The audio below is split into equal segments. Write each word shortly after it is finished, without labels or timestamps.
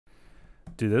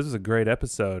Dude, this was a great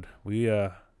episode. We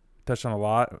touched on a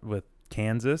lot with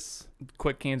Kansas.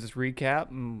 Quick Kansas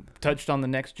recap. And touched on the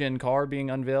next-gen car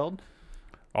being unveiled.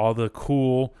 All the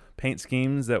cool paint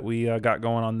schemes that we got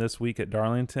going on this week at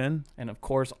Darlington. And, of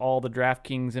course, all the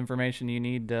DraftKings information you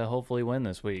need to hopefully win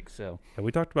this week. So yeah,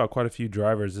 we talked about quite a few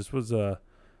drivers. This was a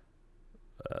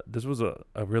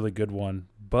really good one.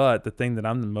 But the thing that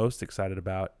I'm the most excited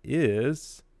about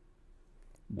is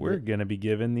we're going to be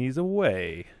giving these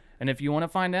away. And if you want to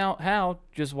find out how,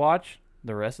 just watch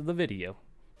the rest of the video.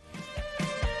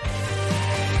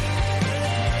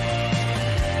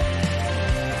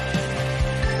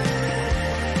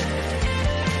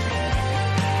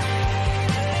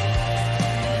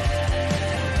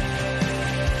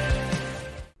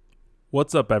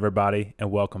 What's up, everybody,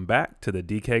 and welcome back to the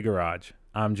DK Garage.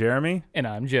 I'm Jeremy. And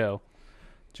I'm Joe.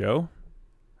 Joe,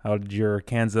 how did your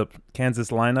Kansas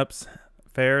lineups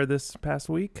fare this past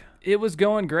week? It was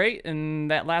going great,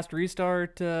 and that last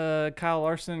restart, Kyle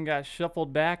Larson got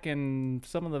shuffled back, and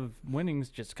some of the winnings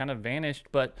just kind of vanished.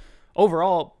 But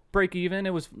overall, break even.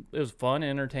 It was fun,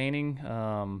 entertaining.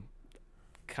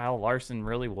 Kyle Larson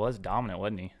really was dominant,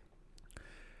 wasn't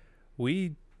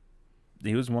he?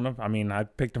 He was one of, I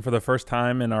picked him for the first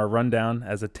time in our rundown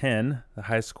as a 10, the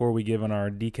highest score we give on our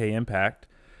DK Impact.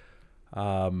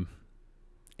 And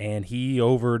he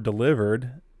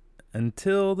over-delivered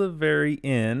until the very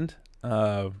end.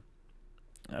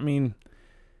 When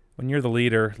you're the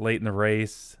leader late in the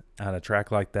race on a track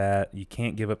like that, you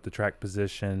can't give up the track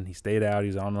position. He stayed out.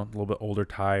 He's on a little bit older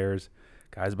tires.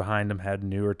 Guys behind him had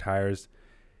newer tires.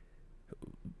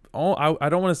 I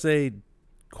don't want to say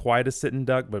quite a sitting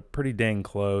duck, but pretty dang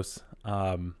close.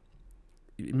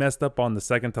 He messed up on the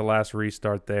second to last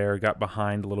restart there, got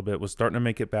behind a little bit, was starting to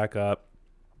make it back up.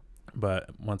 But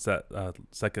once that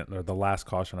the last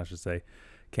caution, I should say,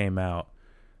 came out,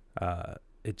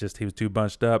 he was too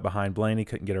bunched up behind Blaney,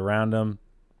 couldn't get around him,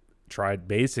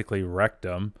 basically wrecked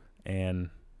him and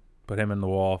put him in the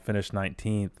wall, finished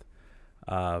 19th.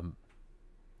 It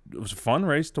was a fun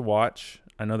race to watch.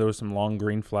 I know there was some long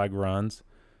green flag runs.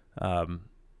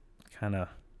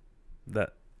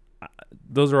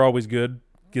 Those are always good.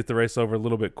 Get the race over a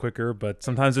little bit quicker, but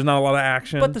sometimes there's not a lot of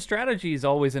action. But the strategy is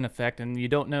always in effect, and you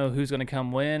don't know who's going to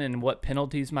come win and what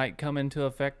penalties might come into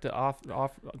effect to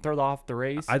throw off the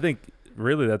race. I think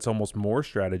really that's almost more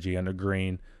strategy under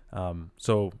green.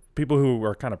 So people who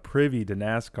are kind of privy to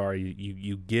NASCAR,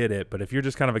 you get it. But if you're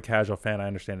just kind of a casual fan, I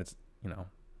understand it's, you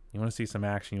want to see some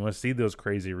action. You want to see those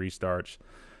crazy restarts.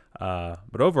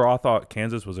 But overall, I thought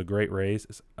Kansas was a great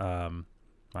race.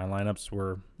 My lineups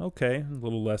were okay, a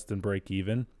little less than break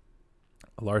even.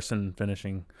 Larson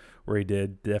finishing where he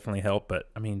did definitely helped,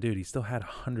 but dude, he still had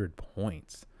 100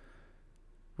 points.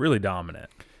 Really dominant.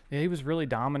 Yeah, he was really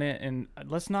dominant, and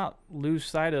let's not lose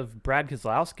sight of Brad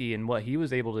Keselowski and what he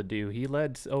was able to do. He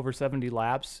led over 70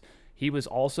 laps. He was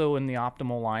also in the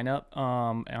optimal lineup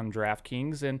on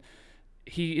DraftKings, and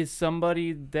he is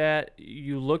somebody that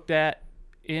you looked at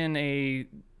in a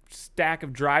stack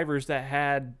of drivers that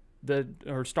had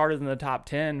started in the top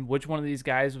 10, which one of these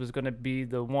guys was going to be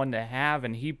the one to have,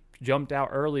 and he jumped out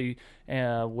early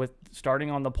with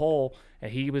starting on the pole,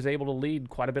 and he was able to lead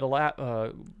quite a bit of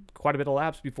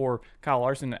laps before Kyle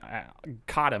Larson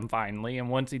caught him finally. And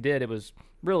once he did, it was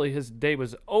really, his day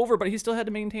was over, but he still had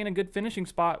to maintain a good finishing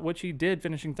spot, which he did,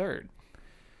 finishing third.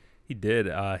 He did.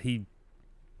 When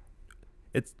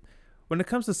it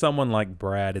comes to someone like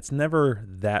Brad, it's never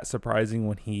that surprising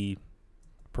when he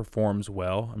performs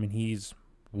well. He's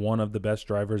one of the best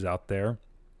drivers out there.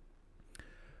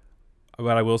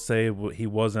 But I will say he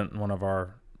wasn't one of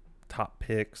our top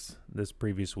picks this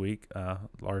previous week.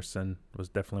 Larson was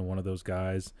definitely one of those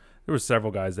guys. There were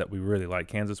several guys that we really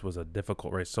liked. Kansas was a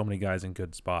difficult race. So many guys in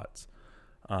good spots.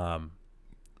 But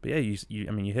yeah, you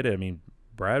hit it.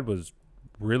 Brad was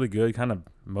really good. Kind of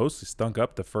mostly stunk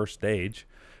up the first stage.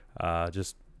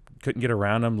 Just couldn't get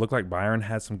around him. Looked like Byron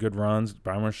had some good runs.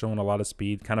 Byron was showing a lot of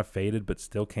speed, kind of faded, but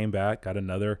still came back, got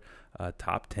another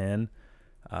top 10.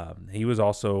 He was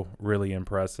also really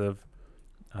impressive.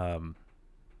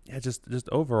 Just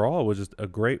overall, it was just a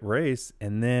great race.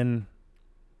 And then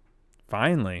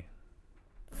finally,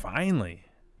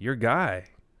 your guy,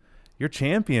 your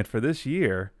champion for this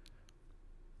year,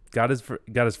 got his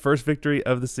first victory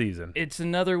of the season. It's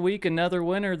another week, another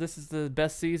winner. This is the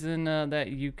best season that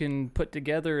you can put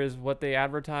together, is what they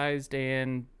advertised,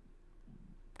 and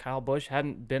Kyle Busch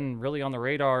hadn't been really on the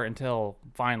radar until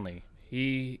finally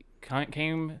he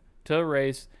came to a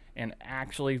race and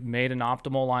actually made an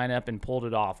optimal lineup and pulled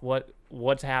it off.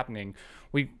 What's happening?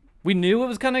 We we knew it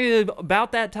was kind of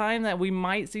about that time that we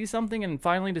might see something, and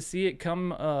finally to see it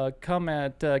come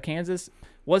at Kansas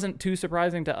wasn't too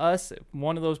surprising to us.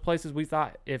 One of those places we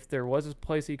thought if there was a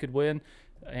place he could win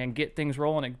and get things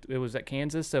rolling, it was at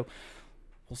Kansas. So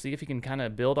we'll see if he can kind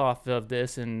of build off of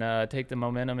this and take the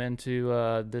momentum into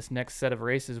this next set of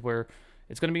races where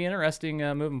it's going to be interesting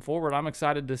moving forward. I'm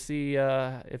excited to see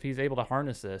if he's able to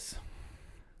harness this.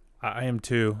 I am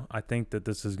too. I think that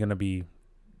this is going to be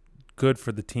good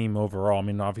for the team overall. I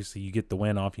mean, obviously you get the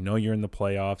win off. You know you're in the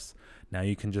playoffs. Now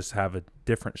you can just have a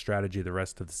different strategy the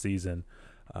rest of the season.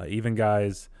 Even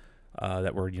guys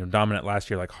that were dominant last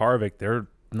year like Harvick, they're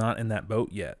not in that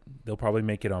boat yet. They'll probably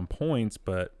make it on points,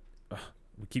 but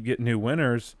we keep getting new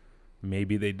winners.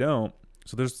 Maybe they don't.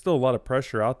 So there's still a lot of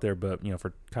pressure out there. But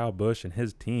for Kyle Busch and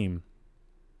his team,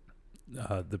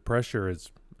 the pressure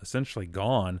is essentially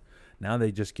gone. Now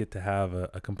they just get to have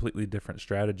a completely different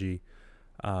strategy.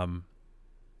 But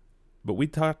we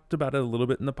talked about it a little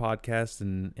bit in the podcast,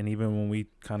 and even when we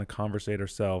kind of conversate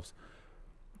ourselves,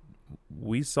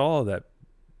 we saw that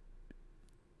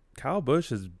Kyle Busch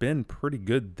has been pretty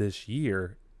good this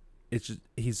year. It's just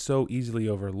he's so easily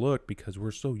overlooked because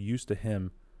we're so used to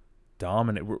him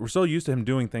dominant. We're so used to him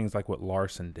doing things like what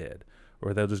Larson did,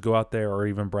 or they'll just go out there, or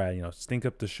even Brad, stink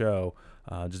up the show,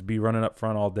 just be running up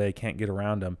front all day, can't get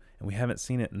around him. And we haven't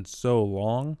seen it in so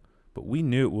long, but we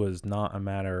knew it was not a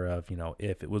matter of,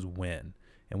 if, it was when.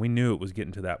 And we knew it was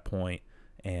getting to that point.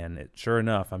 And sure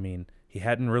enough, I mean, he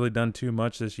hadn't really done too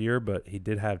much this year, but he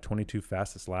did have 22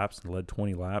 fastest laps and led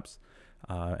 20 laps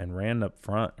and ran up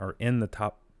front or in the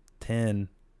top 10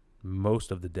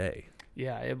 most of the day.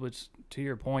 Yeah, it was, to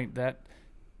your point, that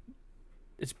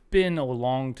it's been a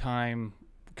long time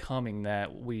coming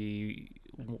that we're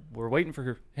waiting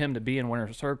for him to be in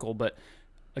winner's circle, but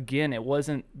again, it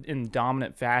wasn't in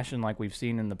dominant fashion like we've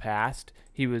seen in the past.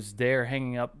 He was there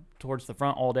hanging up towards the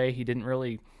front all day. He didn't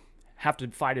really have to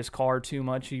fight his car too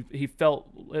much. It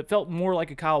felt more like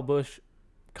a Kyle Busch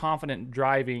confident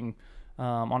driving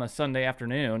on a Sunday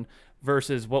afternoon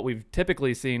versus what we've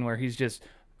typically seen where he's just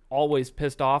always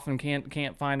pissed off and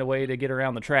can't find a way to get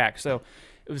around the track. So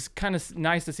it was kind of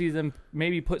nice to see them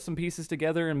maybe put some pieces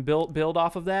together and build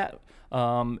off of that.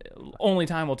 Only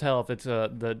time will tell if it's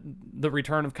the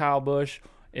return of Kyle Busch,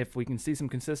 if we can see some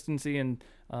consistency and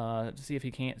to see if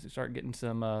he can't start getting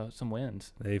some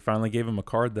wins. They finally gave him a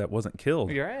card that wasn't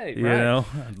killed. You're right.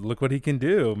 Look what he can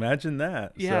do. Imagine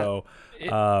that. Yeah. So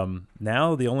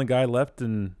now the only guy left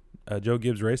in Joe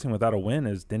Gibbs Racing without a win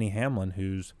is Denny Hamlin,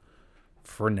 who's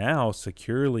for now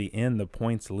securely in the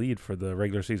points lead for the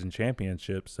regular season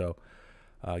championship. So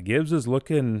Gibbs is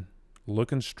looking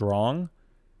strong,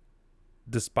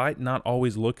 despite not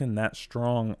always looking that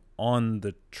strong on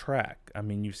the track. I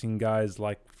mean, you've seen guys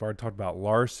like, if I talked about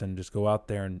Larson, just go out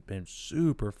there and been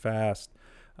super fast.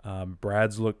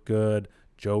 Brad's looked good.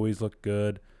 Joey's looked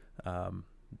good. Their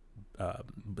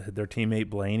teammate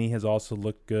Blaney has also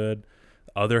looked good.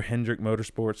 Other Hendrick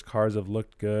Motorsports cars have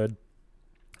looked good.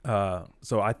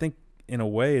 So I think in a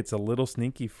way it's a little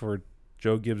sneaky for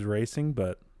Joe Gibbs Racing,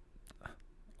 but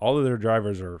all of their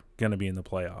drivers are going to be in the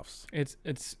playoffs.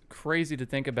 It's crazy to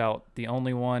think about the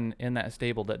only one in that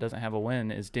stable that doesn't have a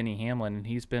win is Denny Hamlin, and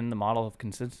he's been the model of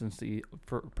consistency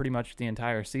for pretty much the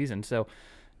entire season. So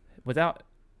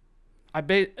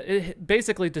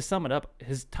basically, to sum it up,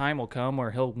 his time will come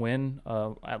where he'll win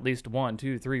at least 1,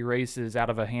 2, 3 races out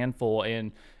of a handful,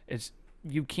 and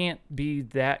you can't be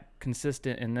that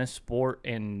consistent in this sport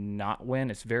and not win.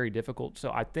 It's very difficult.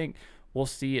 So I think we'll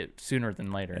see it sooner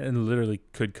than later. And literally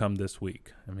could come this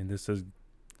week. I mean, this is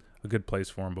a good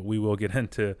place for him, but we will get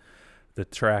into the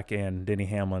track and Denny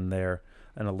Hamlin there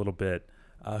in a little bit.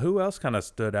 Who else kind of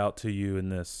stood out to you in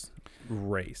this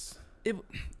race?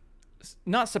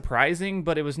 Not surprising,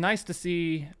 but it was nice to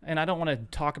see, and I don't want to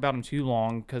talk about him too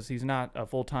long because he's not a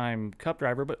full-time Cup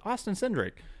driver, but Austin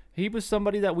Cindric. He was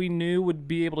somebody that we knew would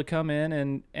be able to come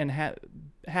in and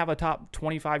have a top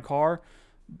 25 car.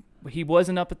 He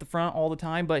wasn't up at the front all the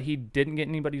time, but he didn't get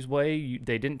anybody's way.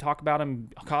 They didn't talk about him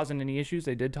causing any issues.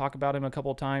 They did talk about him a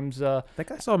couple of times. I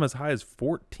think I saw him as high as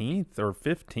 14th or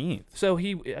 15th. So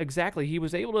he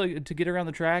was able to get around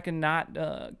the track and not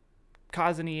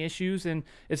cause any issues, and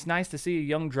it's nice to see a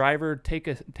young driver take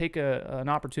an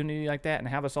opportunity like that and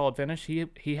have a solid finish.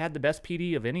 He had the best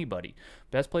PD of anybody,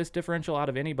 best place differential out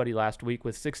of anybody last week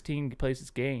with 16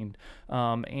 places gained,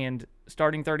 and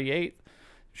starting 38th.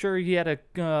 Sure, he had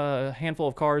a handful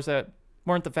of cars that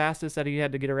weren't the fastest that he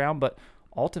had to get around, but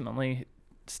ultimately,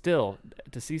 still,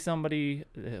 to see somebody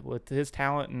with his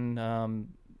talent and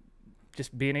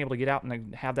just being able to get out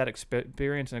and have that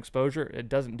experience and exposure, it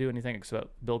doesn't do anything except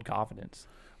build confidence.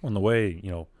 On the way,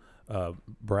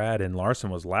 Brad and Larson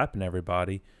was lapping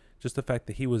everybody, just the fact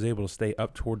that he was able to stay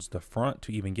up towards the front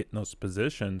to even get in those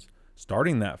positions,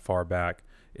 starting that far back,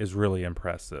 is really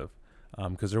impressive.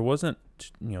 Because there wasn't,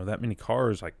 that many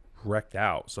cars like wrecked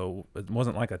out, so it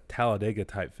wasn't like a Talladega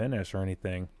type finish or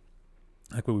anything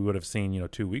like what we would have seen,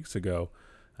 2 weeks ago.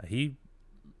 He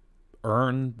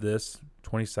earned this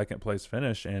 22nd place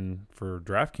finish, and for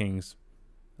DraftKings,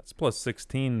 that's plus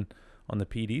 16 on the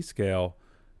PD scale.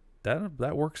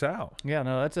 That works out. Yeah,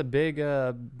 no, that's a big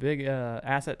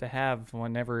asset to have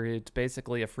whenever it's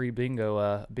basically a free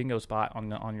bingo spot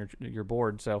on your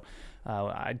board. So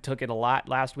I took it a lot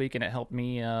last week, and it helped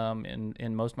me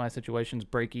in most of my situations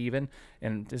break even.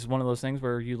 And this is one of those things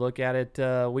where you look at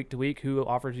it week to week, who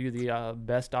offers you the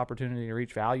best opportunity to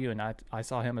reach value, and I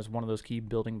saw him as one of those key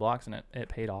building blocks, and it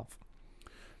paid off.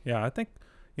 Yeah, I think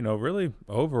really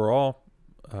overall,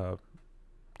 kind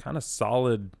of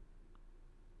solid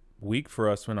week for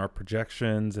us in our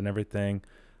projections and everything.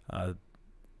 I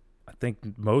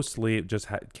think mostly it just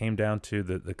came down to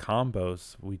the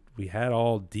combos. We had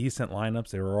all decent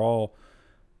lineups. They were all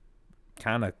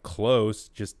kind of close,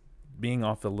 just being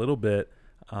off a little bit.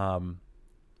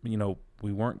 We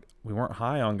weren't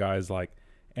high on guys like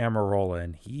Amarola,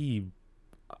 and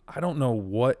I don't know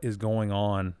what is going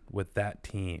on with that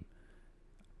team.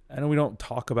 I know we don't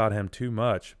talk about him too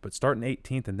much, but starting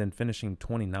 18th and then finishing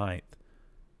 29th.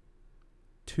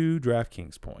 2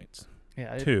 DraftKings points.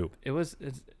 Yeah, 2.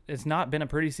 It's not been a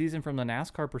pretty season from the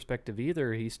NASCAR perspective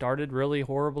either. He started really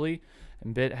horribly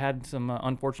and had some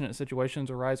unfortunate situations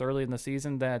arise early in the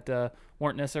season that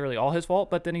weren't necessarily all his fault,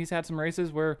 but then he's had some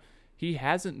races where he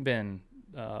hasn't been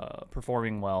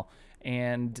performing well.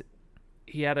 And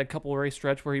he had a couple race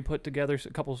stretch where he put together a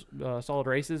couple solid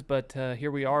races, but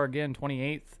here we are again,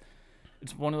 28th.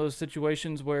 It's one of those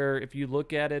situations where if you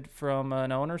look at it from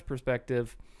an owner's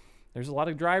perspective, there's a lot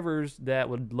of drivers that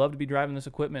would love to be driving this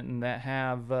equipment and that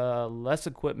have less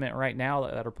equipment right now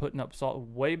that are putting up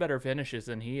way better finishes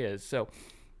than he is. So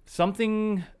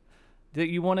something that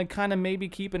you want to kind of maybe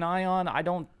keep an eye on. I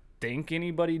don't think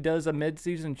anybody does a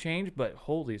mid-season change, but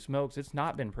holy smokes, it's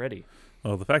not been pretty.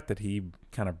 Well, the fact that he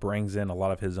kind of brings in a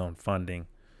lot of his own funding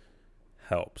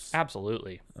helps.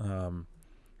 Absolutely.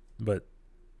 But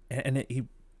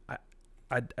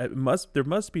there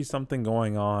must be something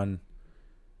going on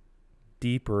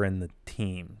deeper in the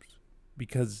teams,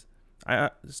 because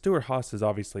Stewart Haas is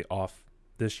obviously off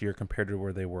this year compared to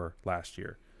where they were last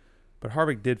year, but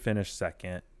Harvick did finish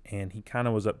second, and he kind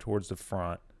of was up towards the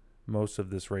front most of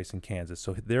this race in Kansas,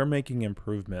 so they're making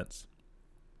improvements.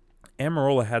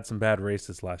 Amarola had some bad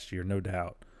races last year, no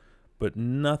doubt, but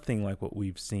nothing like what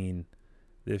we've seen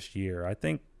this year. I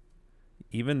think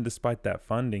even despite that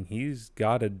funding, he's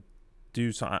got to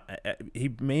do some.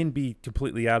 He may be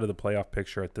completely out of the playoff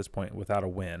picture at this point without a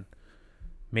win.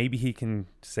 Maybe he can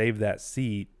save that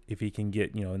seat if he can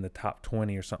get in the top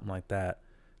 20 or something like that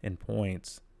in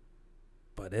points.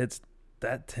 But it's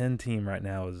that 10 team right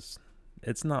now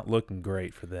it's not looking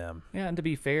great for them. Yeah, and to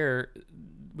be fair,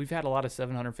 we've had a lot of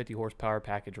 750 horsepower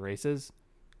package races.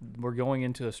 We're going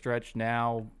into a stretch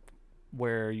now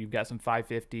where you've got some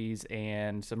 550s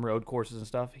and some road courses and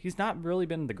stuff. He's not really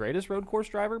been the greatest road course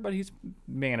driver, but he's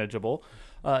manageable.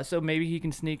 So maybe he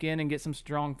can sneak in and get some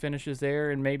strong finishes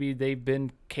there, and maybe they've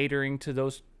been catering to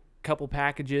those couple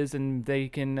packages, and they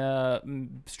can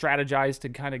strategize to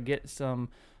kind of get some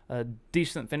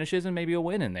decent finishes and maybe a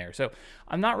win in there. So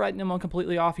I'm not writing him on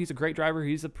completely off. He's a great driver.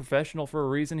 He's a professional for a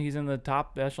reason. He's in the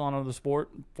top echelon of the sport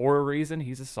for a reason.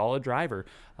 He's a solid driver.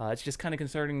 It's just kind of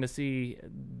concerning to see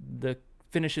the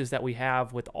finishes that we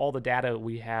have with all the data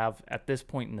we have at this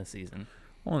point in the season.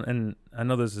 Well, and I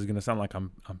know this is going to sound like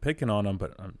I'm picking on him,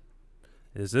 but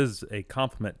this is a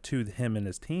compliment to him and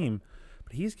his team.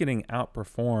 But he's getting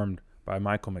outperformed by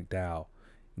Michael McDowell.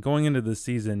 Going into the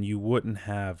season, you wouldn't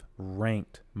have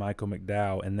ranked Michael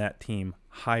McDowell and that team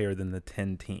higher than the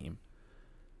 10 team.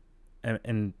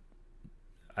 And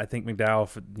I think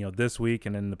McDowell, this week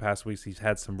and in the past weeks, he's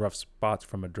had some rough spots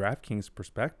from a DraftKings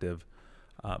perspective.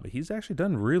 But he's actually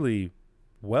done really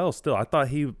well still. I thought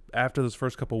after those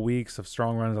first couple weeks of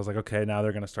strong runs, I was like, okay, now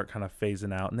they're going to start kind of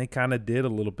phasing out. And they kind of did a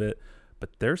little bit,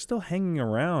 but they're still hanging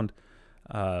around.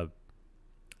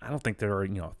 I don't think they're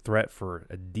a threat for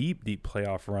a deep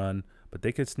playoff run, but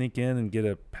they could sneak in and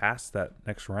get past that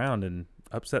next round and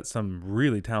upset some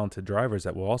really talented drivers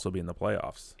that will also be in the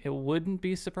playoffs. It wouldn't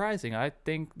be surprising. I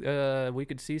think we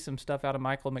could see some stuff out of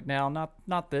Michael McDowell,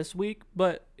 not this week,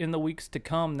 but in the weeks to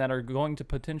come that are going to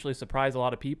potentially surprise a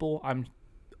lot of people. I'm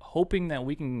hoping that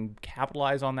we can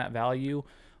capitalize on that value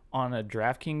on a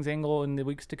DraftKings angle in the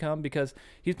weeks to come, because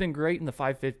he's been great in the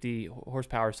 550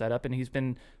 horsepower setup, and he's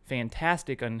been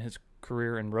fantastic on his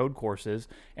career in road courses,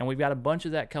 and we've got a bunch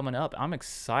of that coming up. I'm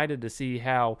excited to see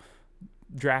how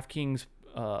DraftKings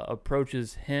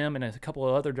approaches him and a couple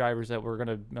of other drivers that we're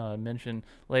going to mention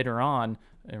later on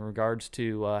in regards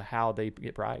to how they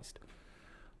get priced.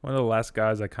 One of the last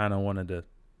guys I kind of wanted to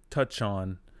touch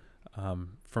on,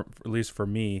 at least for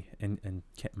me in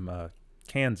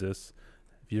Kansas.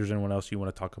 If there's anyone else you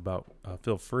want to talk about,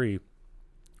 feel free.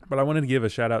 But I wanted to give a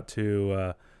shout out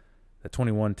to the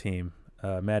 21 team,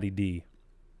 Matty D.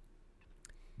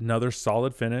 Another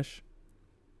solid finish,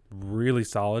 really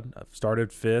solid.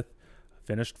 Started 5th,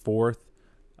 finished 4th,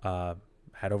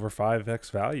 had over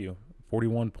 5x value,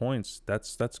 41 points.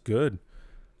 That's good.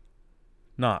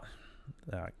 Not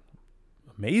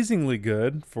amazingly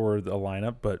good for the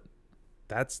lineup, but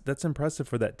that's impressive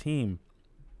for that team.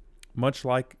 Much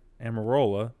like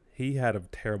Amarola, he had a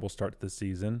terrible start to the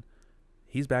season.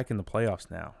 He's back in the playoffs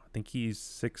now. I think he's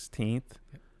 16th.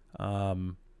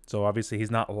 So obviously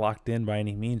he's not locked in by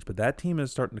any means, but that team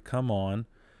is starting to come on.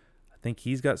 I think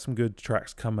he's got some good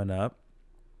tracks coming up.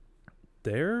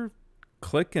 They're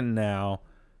clicking now.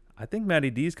 I think Matty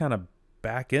D's kind of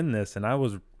back in this, and I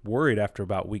was worried after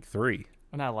about week 3.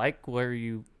 And I like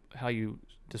how you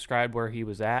described where he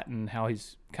was at and how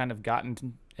he's kind of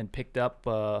gotten and picked up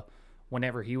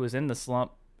whenever he was in the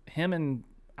slump. Him and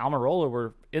Almirola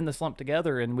were in the slump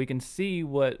together, and we can see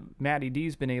what Matty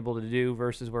D's been able to do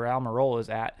versus where Almirola is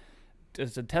at.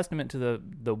 It's a testament to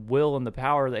the will and the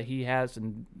power that he has,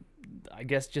 and I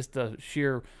guess just the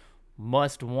sheer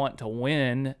must want to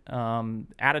win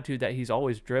attitude that he's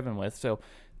always driven with. So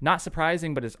not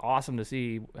surprising, but it's awesome to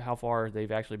see how far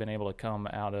they've actually been able to come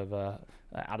out of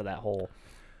that hole.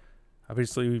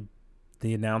 Obviously,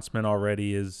 the announcement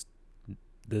already is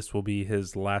this will be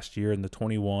his last year in the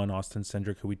 21. Austin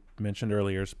Cindric, who we mentioned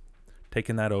earlier, is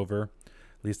taking that over.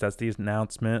 At least that's the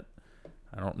announcement.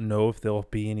 I don't know if there'll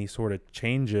be any sort of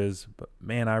changes, but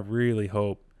man, I really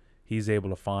hope he's able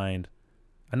to find.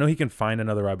 I know he can find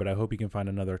another ride, but I hope he can find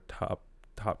another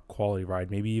top quality ride,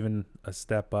 maybe even a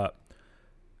step up.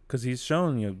 Because he's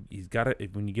shown, he's got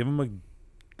it. When you give him a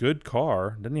good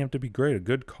car, doesn't have to be great, a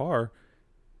good car.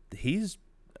 He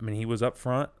was up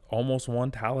front, almost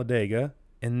won Talladega,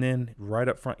 and then right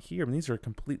up front here. These are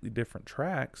completely different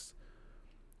tracks.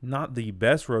 Not the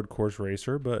best road course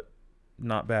racer, but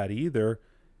not bad either.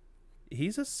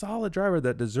 He's a solid driver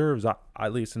that deserves,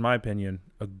 at least in my opinion,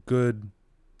 a good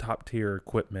top tier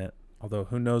equipment. Although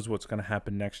who knows what's going to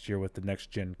happen next year with the next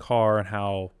gen car and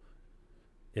how,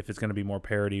 if it's going to be more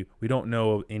parity. We don't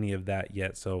know any of that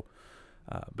yet. So,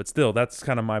 but still, that's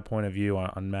kind of my point of view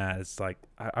on Matt. It's like,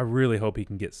 I really hope he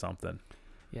can get something.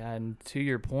 Yeah, and to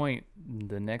your point,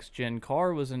 the next gen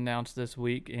car was announced this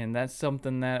week, and that's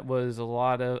something that was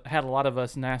had a lot of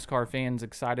us NASCAR fans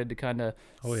excited to kind of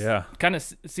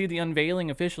see the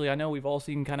unveiling officially. I know we've all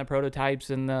seen kind of prototypes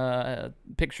and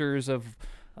pictures of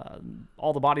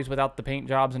all the bodies without the paint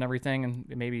jobs and everything, and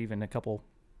maybe even a couple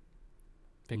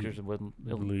pictures with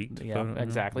leaked. Yeah,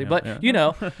 exactly. But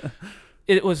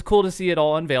it was cool to see it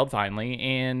all unveiled finally,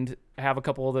 and have a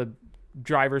couple of the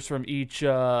drivers from each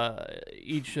maker.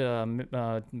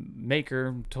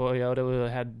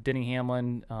 Toyota had Denny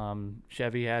Hamlin,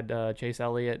 Chevy had Chase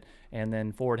Elliott, and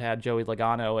then Ford had Joey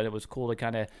Logano, and it was cool to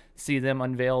kind of see them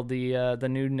unveil the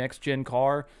new next gen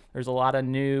car. There's a lot of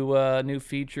new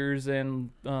features and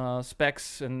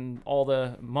specs and all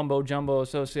the mumbo jumbo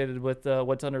associated with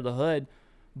what's under the hood,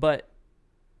 but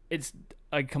it's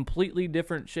a completely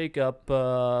different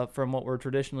shakeup from what we're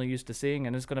traditionally used to seeing,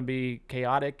 and it's going to be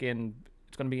chaotic, and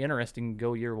it's going to be interesting to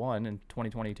go year one in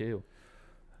 2022.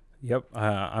 Yep,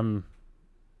 I'm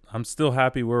still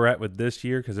happy where we're at with this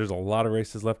year because there's a lot of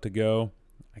races left to go.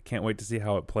 I can't wait to see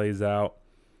how it plays out,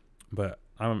 but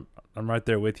I'm right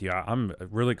there with you. I'm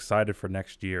really excited for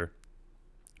next year,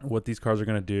 what these cars are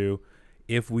going to do,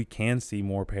 if we can see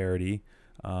more parity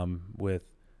with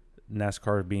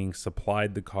NASCAR being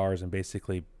supplied the cars and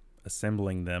basically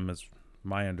assembling them, is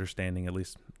my understanding, at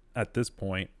least at this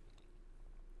point.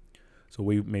 So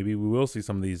maybe we will see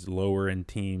some of these lower end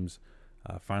teams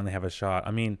finally have a shot.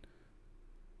 I mean,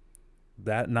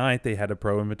 that night they had a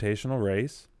pro invitational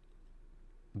race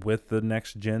with the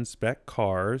next gen spec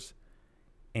cars,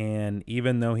 and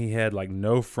even though he had like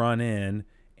no front end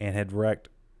and had wrecked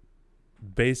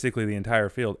basically the entire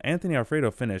field, Anthony Alfredo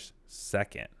finished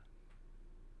second.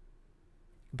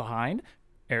 Behind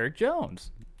Eric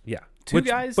Jones. Yeah. Two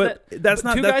guys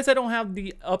that don't have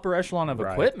the upper echelon of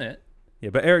equipment. Yeah,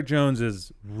 but Eric Jones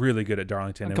is really good at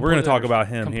Darlington, and we're going to talk about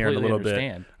him here in a little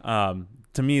bit.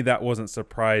 To me, that wasn't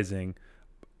surprising.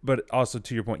 But also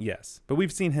to your point, yes. But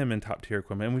we've seen him in top tier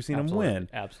equipment, and we've seen him win.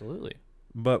 Absolutely.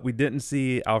 But we didn't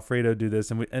see Alfredo do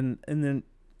this, and then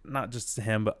not just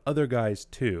him, but other guys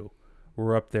too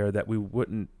were up there that we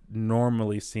wouldn't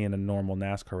normally see in a normal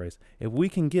NASCAR race. If we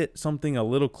can get something a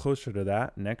little closer to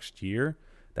that next year,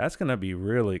 that's going to be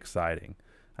really exciting.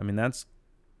 I mean, that's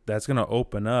going to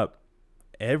open up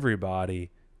everybody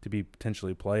to be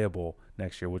potentially playable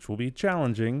next year, which will be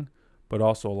challenging, but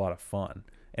also a lot of fun.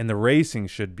 And the racing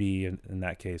should be, in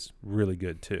that case, really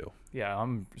good too. Yeah,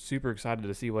 I'm super excited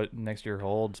to see what next year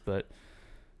holds, but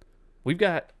we've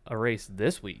got a race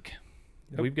this week.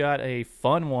 Yep. We've got a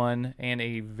fun one and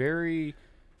a very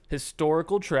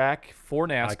historical track for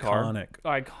NASCAR.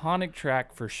 Iconic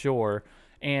track for sure.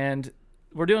 And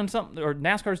we're doing something, or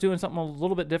NASCAR's doing something a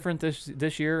little bit different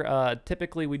this year.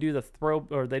 Typically, they do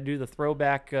the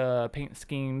throwback paint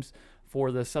schemes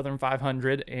for the Southern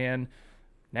 500, and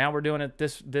now we're doing it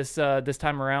this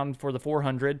time around for the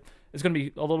 400. It's going to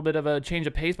be a little bit of a change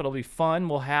of pace, but it'll be fun.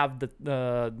 We'll have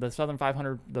the Southern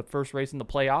 500, the first race in the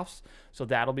playoffs, so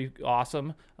that'll be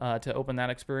awesome to open that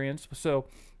experience. So,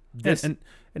 and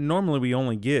normally we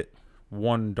only get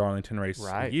one Darlington race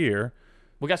a year.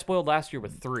 We got spoiled last year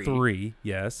with three. Three,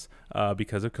 yes,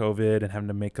 because of COVID and having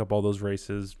to make up all those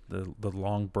races, the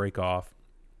long break off.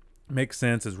 Makes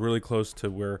sense. It's really close to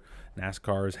where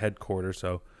NASCAR is headquarters,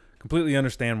 so completely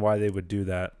understand why they would do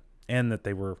that and that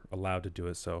they were allowed to do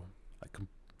it. So I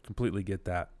completely get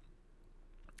that.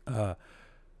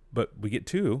 But we get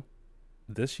two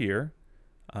this year,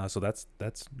 so that's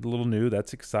a little new.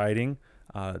 That's exciting.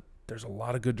 There's a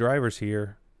lot of good drivers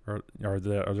here, or are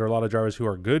there a lot of drivers who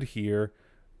are good here?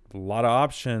 A lot of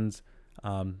options.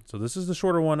 So this is the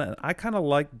shorter one, and I kind of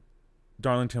like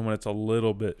Darlington when it's a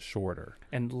little bit shorter.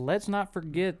 And let's not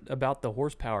forget about the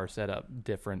horsepower setup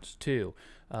difference too.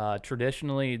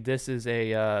 Traditionally, this is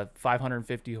a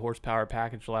 550 horsepower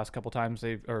package. The last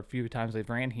a few times they've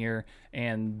ran here,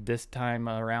 and this time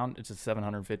around it's a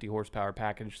 750 horsepower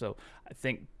package. So I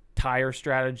think tire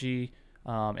strategy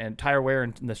and tire wear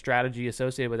and the strategy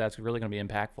associated with that's really going to be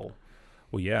impactful.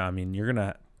 Well, yeah, I mean, you're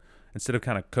gonna, instead of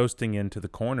kind of coasting into the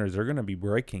corners, they're going to be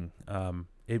braking.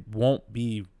 It won't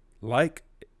be like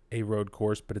a road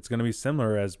course, but it's going to be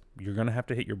similar, as you're going to have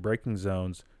to hit your braking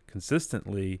zones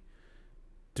consistently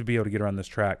to be able to get around this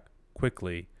track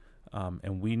quickly.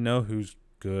 And we know who's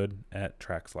good at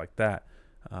tracks like that.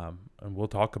 And we'll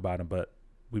talk about them, but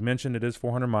we mentioned it is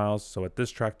 400 miles. So at this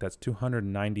track, that's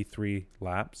 293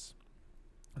 laps.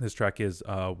 This track is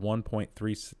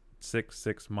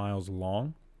 1.366 miles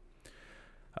long.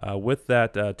 With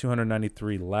that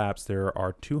 293 laps, there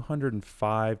are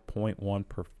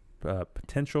 205.1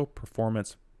 potential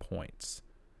performance points.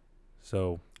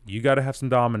 So you got to have some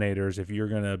dominators if you're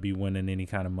going to be winning any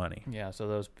kind of money. Yeah, so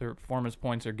those performance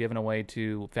points are given away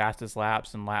to fastest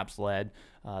laps and laps led.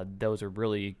 Those are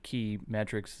really key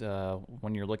metrics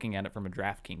when you're looking at it from a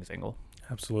DraftKings angle.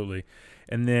 Absolutely.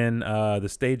 And then the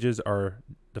stages are,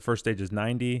 the first stage is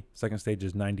 90, second stage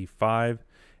is 95,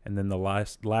 and then the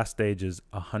last stage is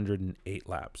 108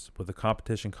 laps with a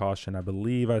competition caution, I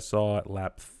believe I saw at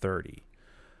lap 30.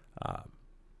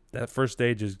 That first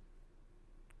stage is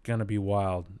going to be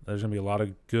wild. There's going to be a lot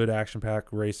of good action-packed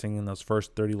racing in those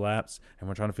first 30 laps, and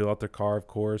we're trying to feel out their car, of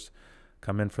course,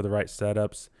 come in for the right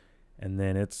setups, and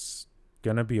then it's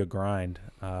going to be a grind.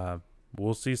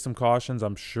 We'll see some cautions,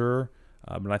 I'm sure,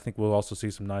 but I think we'll also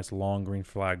see some nice long green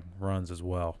flag runs as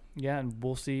well. Yeah, and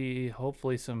we'll see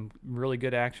hopefully some really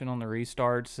good action on the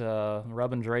restarts.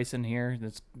 Rubbin's racing here.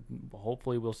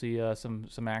 Hopefully we'll see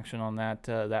some action on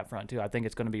that front too. I think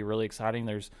it's going to be really exciting.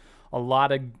 There's a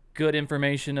lot of good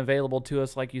information available to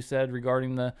us, like you said,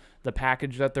 regarding the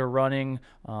package that they're running,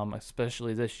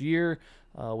 especially this year.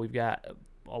 We've got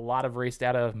a lot of race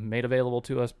data made available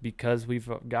to us because we've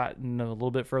gotten a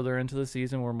little bit further into the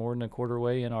season. We're more than a quarter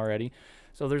way in already.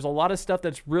 So there's a lot of stuff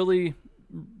that's really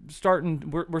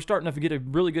we're starting to get a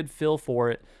really good feel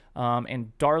for it.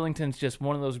 And Darlington's just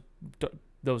one of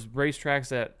those racetracks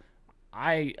that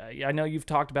I know you've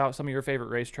talked about some of your favorite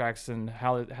racetracks and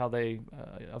how they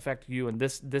affect you. And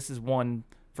this is one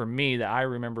for me that I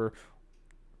remember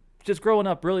just growing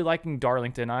up really liking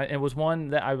Darlington. It was one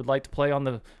that I would like to play on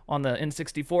the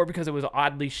N64 because it was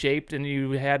oddly shaped and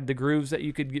you had the grooves that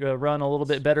you could run a little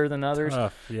bit better than others.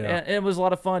 Yeah. And it was a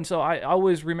lot of fun. So I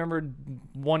always remembered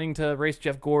wanting to race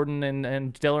Jeff Gordon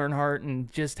and Dale Earnhardt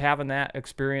and just having that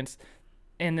experience.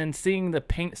 And then seeing the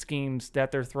paint schemes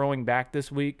that they're throwing back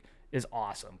this week is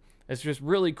awesome. It's just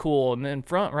really cool. And then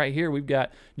front right here, we've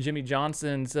got Jimmy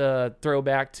Johnson's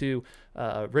throwback to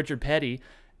Richard Petty.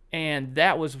 And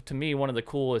that was, to me, one of the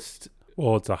coolest.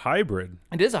 Well, it's a hybrid.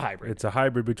 It is a hybrid. It's a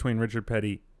hybrid between Richard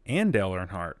Petty and Dale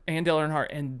Earnhardt.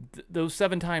 And those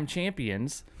 7-time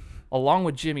champions, along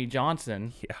with Jimmy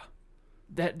Johnson. Yeah.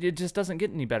 That it just doesn't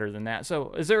get any better than that.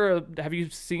 So, have you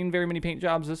seen very many paint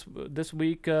jobs this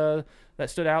week that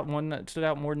stood out? One that stood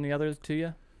out more than the others to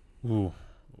you? Ooh,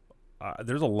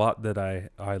 there's a lot that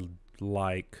I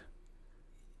like.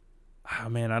 Oh,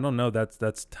 man, I don't know.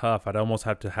 That's tough. I'd almost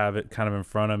have to have it kind of in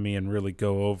front of me and really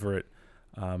go over it,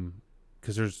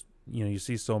 because there's you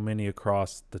see so many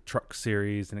across the Truck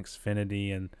Series and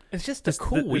Xfinity, and it's just a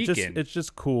cool weekend. It's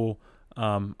just cool.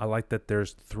 I like that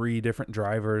there's 3 different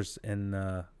drivers, and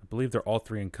I believe they're all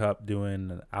 3 in Cup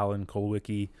doing Alan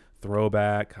Kulwicki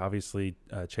Throwback. Obviously,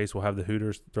 Chase will have the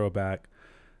Hooters Throwback.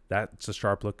 That's a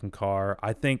sharp-looking car.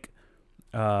 I think,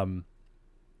 a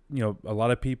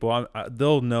lot of people,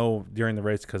 they'll know during the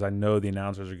race because I know the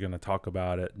announcers are going to talk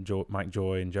about it, Mike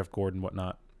Joy and Jeff Gordon,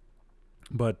 whatnot.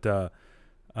 But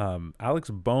Alex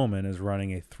Bowman is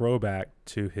running a throwback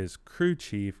to his crew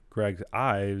chief, Greg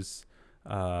Ives,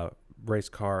 race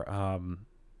car.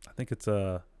 I think it's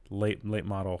a late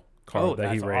model car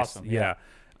that he raced. Awesome. Yeah.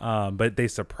 But they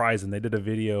surprised him. They did a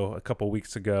video a couple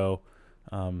weeks ago,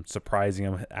 surprising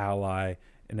him with Ally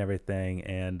and everything.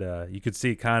 And you could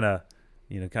see kind of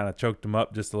choked him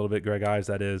up just a little bit. Greg Ives,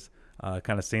 that is,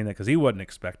 kind of seeing that because he wasn't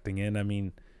expecting it. I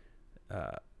mean,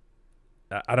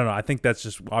 I don't know. I think that's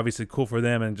just obviously cool for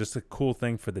them and just a cool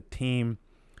thing for the team.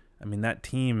 I mean, that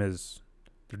team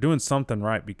they're doing something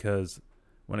right because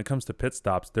when it comes to pit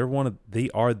stops, they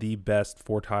are the best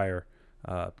 4-tire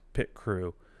pit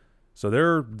crew. So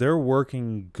they're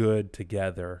working good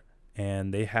together,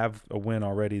 and they have a win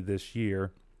already this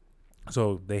year.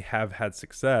 So they have had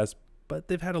success, but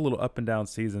they've had a little up and down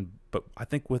season. But I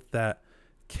think with that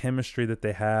chemistry that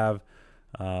they have,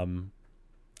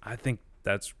 I think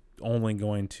that's only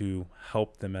going to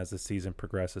help them as the season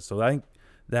progresses. So I think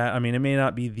that, I mean, it may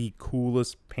not be the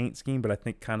coolest paint scheme, but I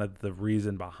think kind of the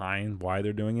reason behind why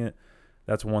they're doing it,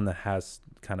 that's one that has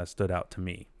kind of stood out to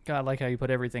me. God, I like how you put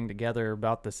everything together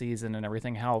about the season and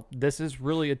everything, how this is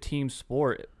really a team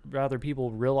sport. Whether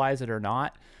people realize it or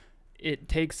not, it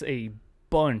takes a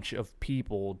bunch of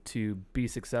people to be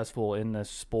successful in this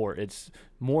sport. It's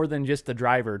more than just the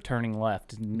driver turning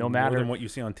left. No matter more than what you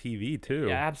see on TV too.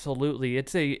 Yeah, absolutely.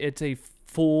 It's a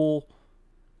full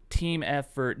team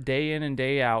effort day in and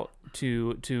day out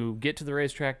to get to the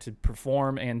racetrack, to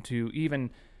perform, and to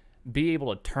even be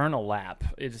able to turn a lap.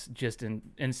 It's just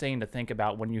insane to think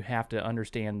about when you have to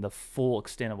understand the full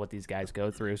extent of what these guys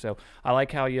go through. So I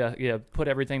like how you put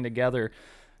everything together.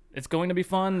 It's going to be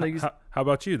fun. How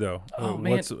about you, though? Oh,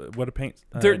 man. What a paint.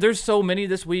 There's so many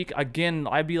this week. Again,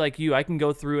 I'd be like you. I can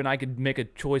go through and I could make a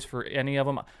choice for any of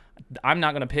them. I'm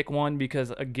not going to pick one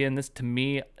because, again, this to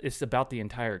me, it's about the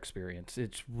entire experience.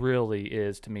 It really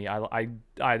is to me. I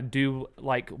do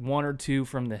like one or two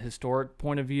from the historic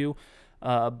point of view,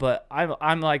 but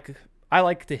I like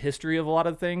the history of a lot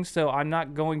of things, so I'm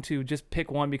not going to just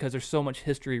pick one because there's so much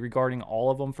history regarding all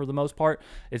of them for the most part.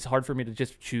 It's hard for me to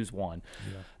just choose one.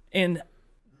 Yeah. And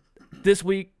this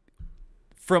week,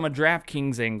 from a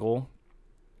DraftKings angle,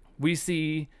 we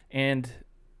see and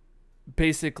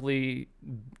basically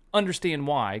understand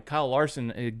why Kyle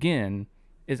Larson, again,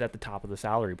 is at the top of the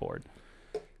salary board.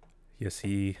 Yes,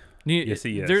 he is.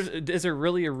 Is there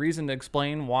really a reason to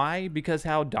explain why? Because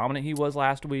how dominant he was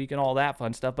last week and all that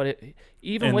fun stuff. But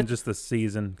with just the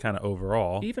season kind of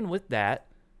overall, even with that,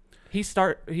 he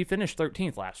finished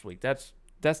 13th last week. That's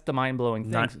the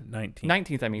mind-blowing thing.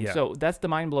 19th, I mean. Yeah. So that's the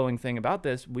mind-blowing thing about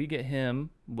this. We get him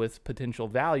with potential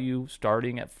value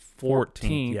starting at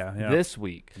 14th this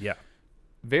week. Yeah.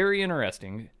 Very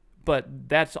interesting. But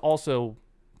that's also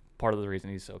part of the reason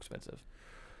he's so expensive.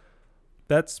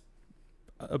 That's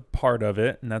a part of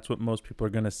it, and that's what most people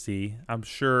are going to see. I'm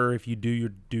sure if you do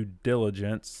your due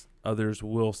diligence, others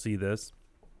will see this.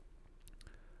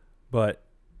 But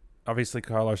obviously,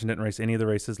 Kyle Larson didn't race any of the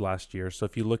races last year. So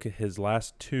if you look at his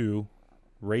last 2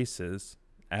 races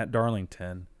at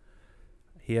Darlington,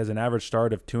 he has an average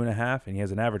start of 2.5, and he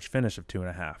has an average finish of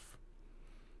 2.5.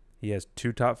 He has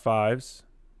 2 top 5s,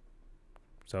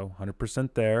 so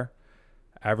 100% there.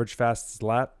 Average fastest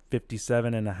lap,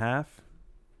 57.5,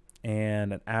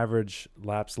 and an average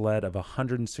laps led of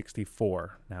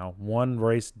 164. Now, one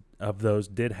race of those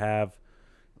did have,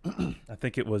 I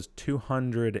think it was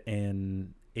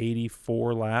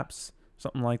 284 laps,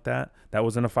 something like that. That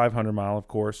was in a 500 mile, of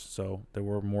course, so there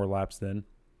were more laps then.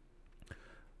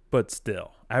 But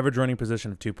still, average running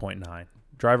position of 2.9.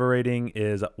 Driver rating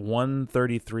is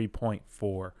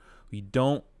 133.4. We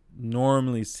don't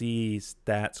normally see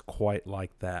stats quite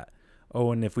like that.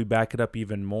 Oh, and if we back it up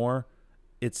even more,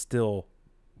 it's still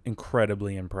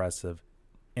incredibly impressive.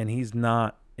 And he's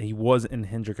not he was in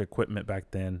Hendrick equipment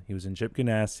back then. He was in Chip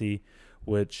Ganassi,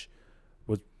 which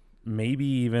was maybe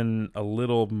even a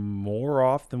little more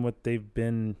off than what they've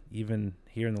been even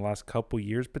here in the last couple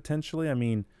years potentially. I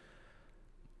mean,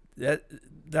 that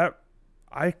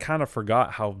I kind of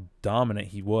forgot how dominant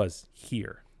he was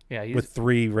here. Yeah, with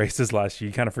 3 races last year.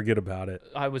 You kind of forget about it.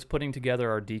 I was putting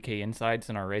together our DK insights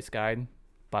in our race guide.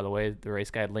 By the way, the race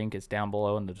guide link is down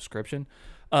below in the description.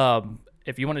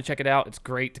 If you want to check it out, it's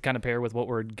great to kind of pair with what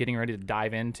we're getting ready to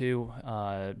dive into,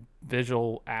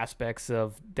 visual aspects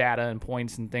of data and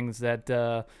points and things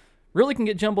that really can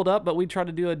get jumbled up, but we try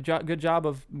to do a good job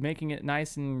of making it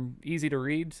nice and easy to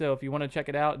read. So if you want to check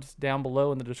it out, it's down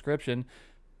below in the description.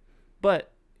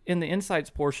 But in the insights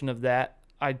portion of that,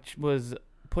 I was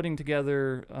putting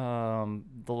together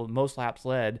the most laps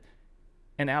led,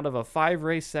 and out of a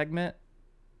 5-race segment,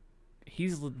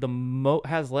 he's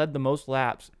has led the most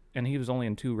laps, and he was only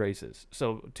in 2 races.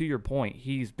 So to your point,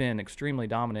 he's been extremely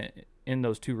dominant in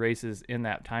those 2 races in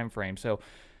that time frame. So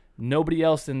nobody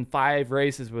else in 5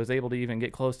 races was able to even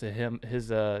get close to his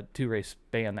 2-race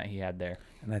span that he had there.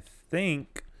 And I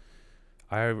think,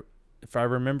 if I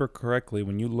remember correctly,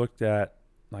 when you looked at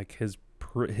like his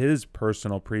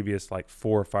personal previous like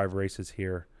 4 or 5 races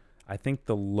here, I think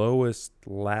the lowest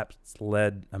laps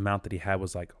led amount that he had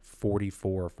was like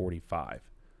 44 or 45.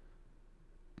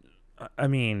 I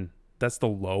mean, that's the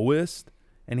lowest,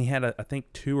 and he had I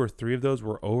think 2 or 3 of those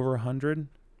were over 100.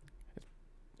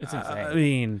 It's insane. I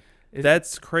mean,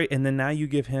 that's crazy. And then now you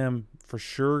give him for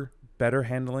sure better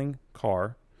handling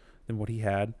car than what he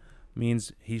had.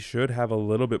 Means he should have a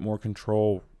little bit more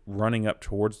control running up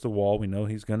towards the wall. We know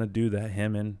he's going to do that,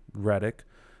 him and Reddick,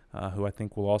 who I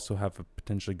think will also have a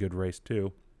potentially good race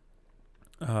too.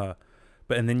 And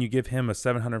then you give him a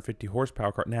 750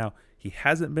 horsepower car. Now, he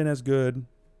hasn't been as good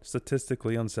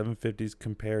statistically on 750s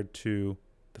compared to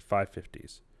the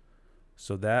 550s.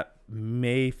 So that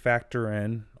may factor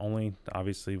in. Only,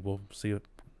 obviously, we'll see it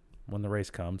when the race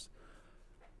comes.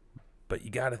 But you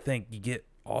got to think, you get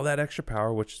all that extra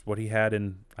power, which is what he had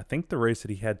in, I think the race that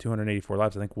he had 284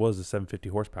 laps, I think was the 750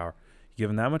 horsepower. You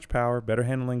give him that much power, better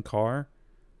handling car,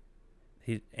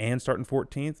 and starting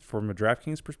 14th from a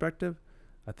DraftKings perspective,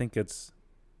 I think it's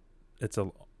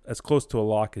as close to a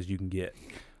lock as you can get.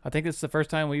 I think it's the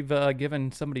first time we've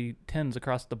given somebody 10s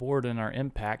across the board in our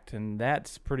impact, and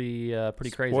that's pretty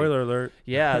crazy. Spoiler alert.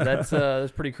 Yeah,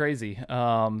 that's pretty crazy.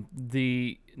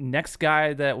 The next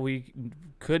guy that we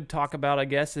could talk about, I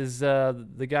guess, is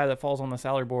the guy that falls on the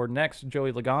salary board next,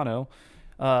 Joey Logano.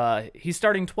 He's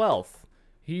starting 12th.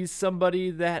 He's somebody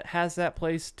that has that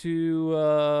place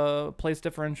differential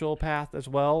path as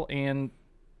well, and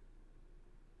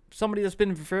somebody that's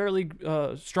been fairly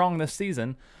strong this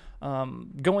season.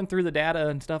 Going through the data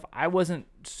and stuff, I wasn't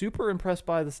super impressed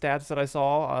by the stats that I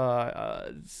saw.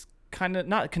 It's kind of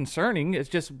not concerning. It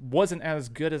just wasn't as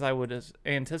good as I was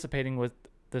anticipating with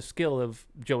the skill of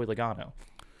Joey Logano.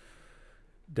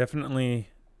 Definitely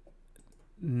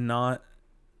not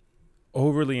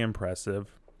overly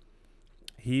impressive.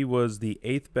 He was the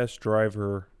 8th best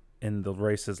driver in the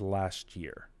races last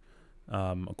year,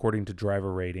 according to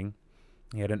driver rating.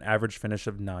 He had an average finish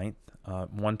of 9th,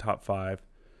 1 top 5,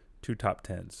 2 top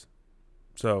 10s.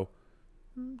 So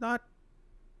not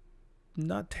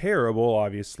terrible,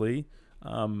 obviously.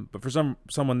 But for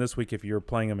someone this week, if you're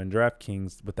playing him in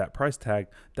DraftKings with that price tag,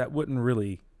 that wouldn't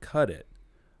really cut it.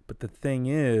 But the thing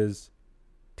is,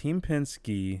 Team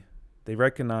Penske, they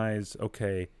recognize,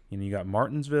 okay, you got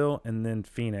Martinsville and then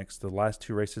Phoenix, the last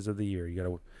 2 races of the year. You got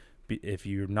to if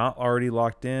you're not already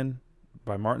locked in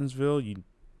by Martinsville, you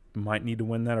might need to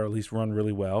win that or at least run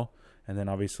really well. And then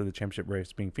obviously the championship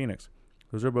race being Phoenix.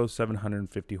 Those are both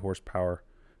 750 horsepower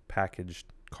packaged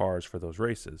cars for those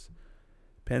races.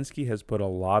 Penske has put a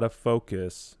lot of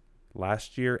focus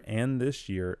last year and this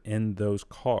year in those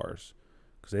cars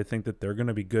because they think that they're going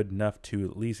to be good enough to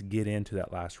at least get into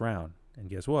that last round. And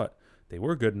guess what? They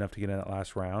were good enough to get in that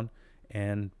last round,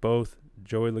 and both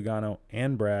Joey Logano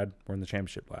and Brad were in the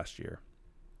championship last year.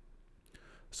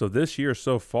 So this year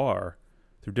so far,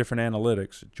 through different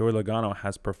analytics, Joey Logano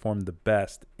has performed the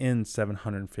best in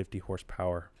 750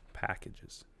 horsepower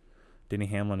packages. Denny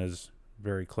Hamlin is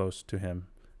very close to him.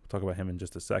 We'll talk about him in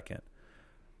just a second.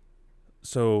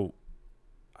 So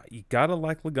you got to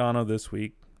like Logano this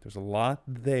week. There's a lot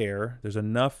there. There's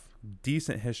enough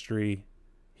decent history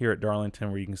here at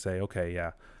Darlington where you can say, okay,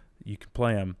 yeah, you can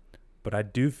play him. But I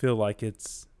do feel like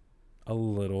it's a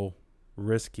little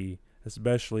risky,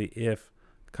 especially if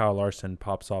Kyle Larson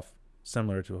pops off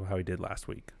similar to how he did last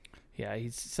week. Yeah,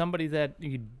 he's somebody that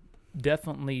you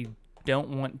definitely don't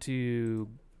want to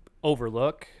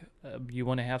overlook. You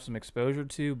want to have some exposure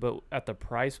to, but at the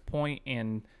price point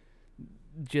and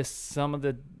just some of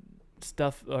the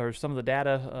stuff or some of the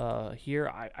data here,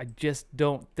 I just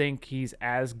don't think he's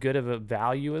as good of a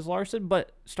value as Larson.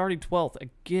 But starting 12th,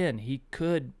 again, he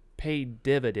could pay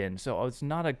dividends. So it's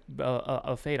not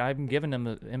a fade. I'm giving him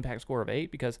an impact score of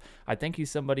 8 because I think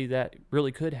he's somebody that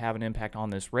really could have an impact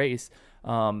on this race.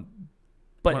 But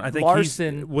I think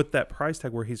Larson, with that price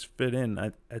tag where he's fit in,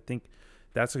 I think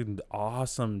that's an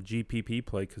awesome GPP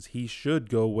play because he should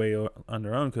go way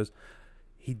under own because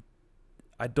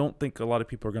I don't think a lot of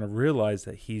people are going to realize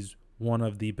that he's one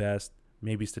of the best,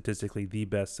 maybe statistically the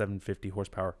best 750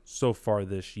 horsepower so far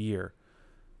this year.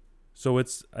 So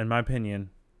it's, in my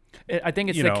opinion, I think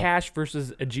it's the cash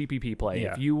versus a GPP play.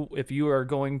 Yeah. If you are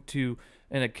going to,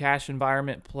 in a cash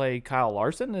environment, play Kyle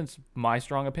Larson, it's my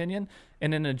strong opinion.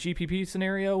 And in a GPP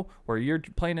scenario where you're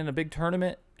playing in a big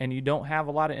tournament and you don't have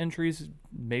a lot of entries,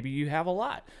 maybe you have a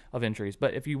lot of entries.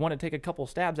 But if you want to take a couple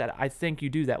stabs at it, I think you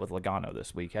do that with Logano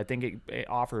this week. I think it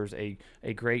offers a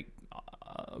great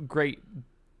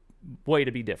way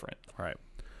to be different. All right.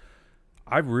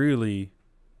 I really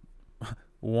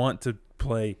want to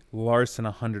play Larson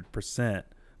 100%,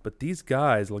 but these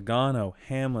guys, Logano,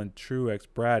 Hamlin, Truex,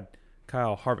 Brad,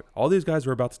 Kyle, Harvick, all these guys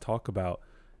we're about to talk about,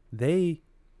 they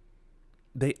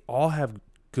all have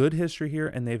good history here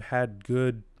and they've had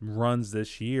good runs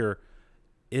this year.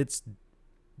 It's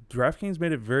DraftKings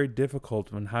made it very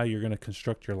difficult on how you're going to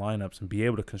construct your lineups and be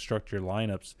able to construct your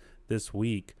lineups this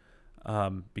week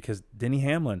because Denny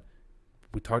Hamlin,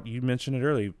 you mentioned it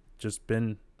earlier, just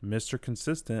been Mr.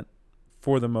 Consistent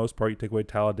for the most part. You take away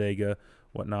Talladega,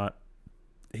 whatnot.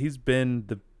 He's been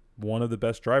one of the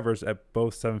best drivers at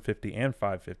both 750 and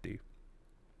 550.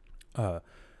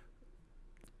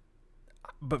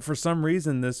 But for some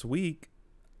reason this week,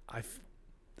 I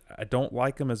don't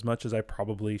like him as much as I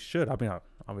probably should. I mean,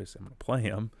 obviously I'm going to play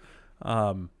him.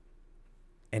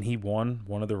 And he won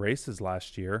one of the races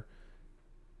last year.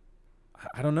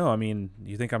 I don't know. I mean,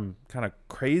 you think I'm kind of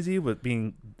crazy with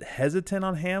being hesitant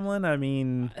on Hamlin? I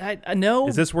mean, I know.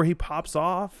 Is this where he pops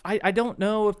off? I don't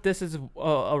know if this is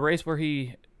a race where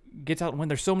he gets out and win.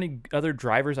 There's so many other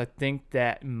drivers I think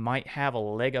that might have a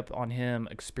leg up on him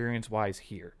experience-wise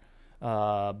here.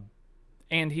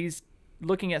 And he's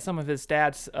looking at some of his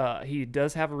stats. He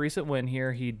does have a recent win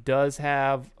here. He does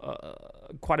have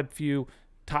quite a few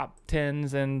top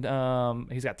 10s, and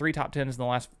he's got 3 top 10s in the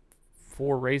last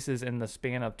 4 races in the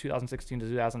span of 2016 to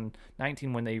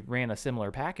 2019 when they ran a similar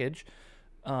package.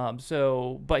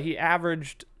 But he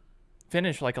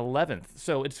finished like 11th.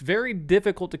 So it's very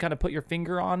difficult to kind of put your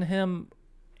finger on him.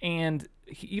 And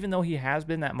even though he has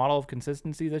been that model of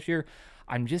consistency this year,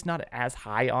 I'm just not as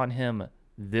high on him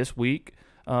this week.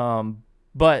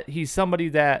 But he's somebody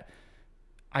that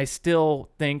I still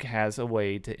think has a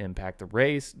way to impact the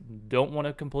race. Don't want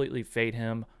to completely fade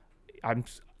him. I'm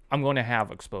going to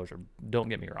have exposure. Don't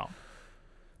get me wrong.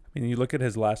 I mean, you look at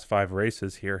his last 5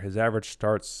 races here. His average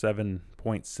starts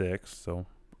 7.6, so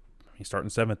he's starting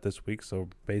 7th this week, so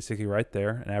basically right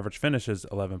there. And average finishes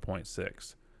 11.6.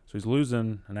 So he's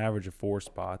losing an average of 4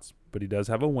 spots, but he does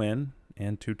have a win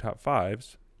and 2 top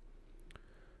 5s.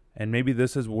 And maybe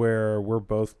this is where we're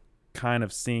both kind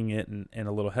of seeing it and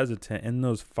a little hesitant. In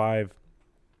those 5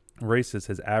 races,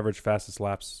 his average fastest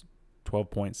laps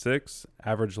 12.6,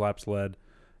 average laps led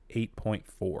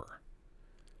 8.4.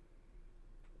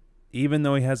 Even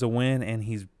though he has a win and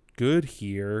he's good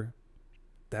here,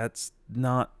 that's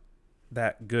not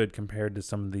that good compared to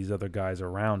some of these other guys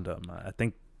around him. I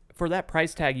think for that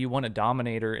price tag, you want a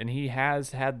dominator, and he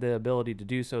has had the ability to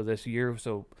do so this year.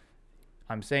 So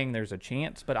I'm saying there's a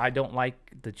chance, but I don't like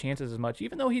the chances as much.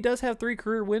 Even though he does have 3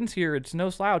 career wins here, it's no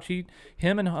slouch.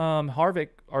 Him and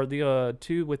Harvick are the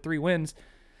 2 with 3 wins.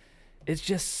 It's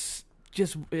just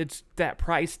it's that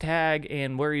price tag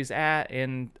and where he's at,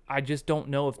 and I just don't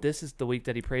know if this is the week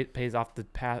that he pays off the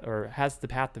path or has the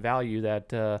path to value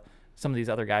that some of these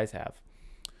other guys have.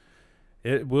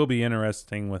 It will be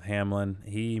interesting with Hamlin.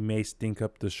 He may stink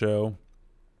up the show,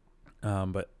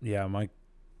 but yeah, my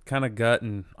kind of gut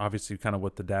and obviously kind of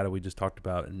with the data we just talked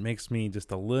about, it makes me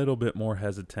just a little bit more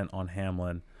hesitant on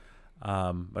Hamlin.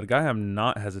 But a guy I'm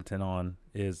not hesitant on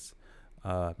is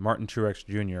Martin Truex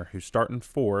Jr., who's starting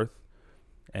 4th.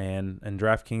 And in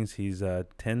DraftKings, he's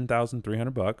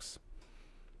 $10,300.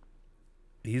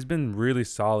 He's been really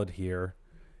solid here,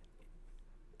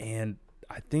 and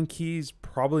I think he's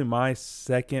probably my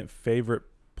second favorite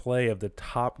play of the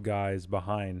top guys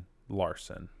behind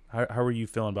Larson. How are you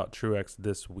feeling about Truex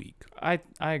this week? I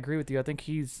agree with you. I think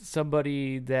he's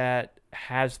somebody that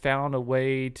has found a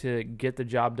way to get the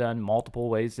job done multiple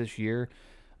ways this year.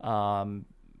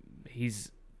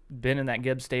 He's been in that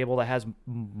Gibbs stable that has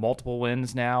multiple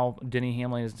wins now. Denny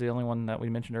Hamlin is the only one that we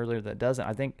mentioned earlier that doesn't.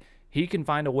 I think he can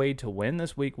find a way to win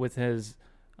this week with his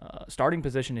starting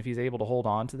position if he's able to hold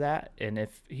on to that. And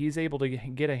if he's able to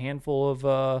get a handful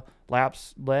of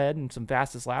laps led and some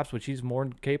fastest laps, which he's more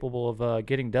than capable of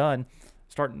getting done,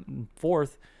 starting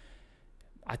fourth,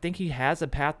 I think he has a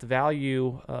path to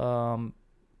value.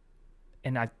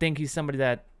 And I think he's somebody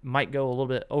that might go a little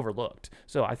bit overlooked.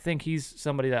 So I think he's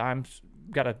somebody that I'm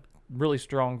got a really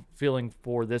strong feeling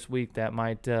for this week that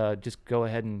might just go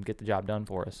ahead and get the job done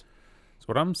for us. So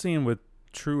what I'm seeing with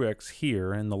Truex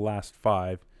here in the last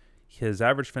 5, his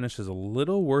average finish is a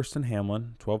little worse than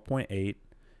Hamlin, 12.8,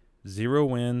 0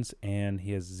 wins, and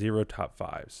he has 0 top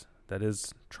 5s. That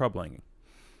is troubling.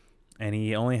 And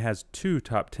he only has 2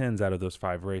 top 10s out of those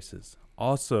 5 races.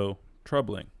 Also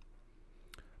troubling.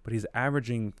 But he's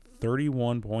averaging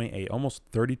 31.8, almost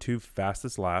 32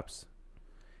 fastest laps,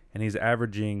 and he's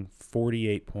averaging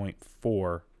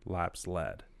 48.4 laps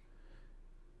led.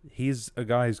 He's a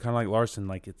guy who's kind of like Larson,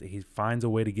 like he finds a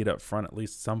way to get up front at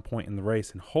least some point in the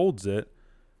race and holds it,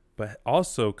 but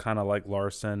also kind of like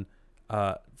Larson,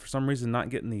 for some reason not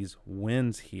getting these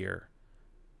wins here.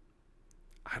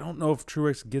 I don't know if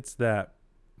Truex gets that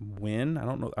win. I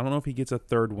don't know if he gets a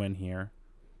third win here.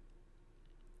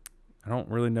 I don't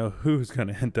really know who's going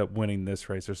to end up winning this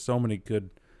race. There's so many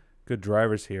good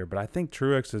drivers here, but I think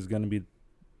Truex is going to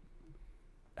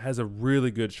has a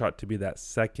really good shot to be that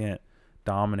second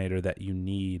dominator that you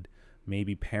need,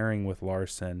 maybe pairing with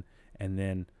Larson, and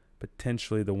then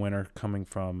potentially the winner coming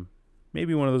from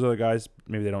maybe one of those other guys.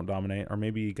 Maybe they don't dominate, or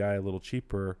maybe a guy a little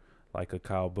cheaper like a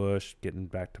Kyle Busch getting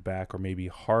back to back, or maybe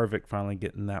Harvick finally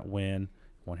getting that win.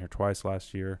 Won here twice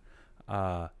last year.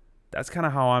 That's kind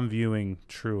of how I'm viewing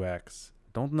Truex.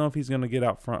 Don't know if he's going to get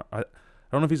out front. I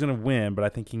don't know if he's going to win, but I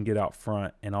think he can get out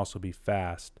front and also be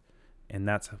fast, and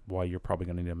that's why you're probably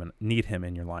going to need him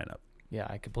in your lineup. Yeah,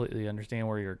 I completely understand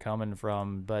where you're coming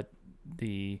from, but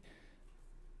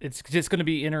it's just going to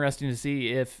be interesting to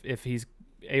see if he's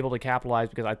able to capitalize,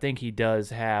 because I think he does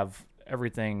have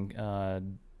everything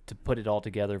to put it all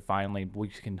together. Finally, we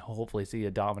can hopefully see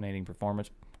a dominating performance.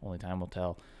 Only time will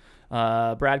tell.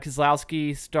 Brad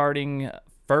Keselowski starting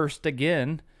first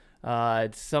again.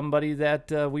 It's somebody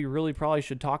that we really probably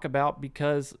should talk about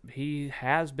because he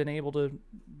has been able to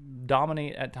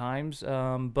dominate at times,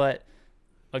 but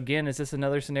again, is this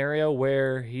another scenario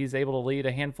where he's able to lead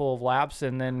a handful of laps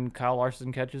and then Kyle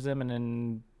Larson catches him, and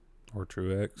then or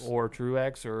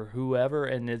Truex or whoever,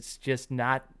 and it's just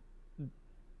not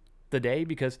the day,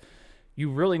 because you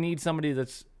really need somebody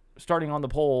that's starting on the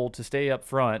pole to stay up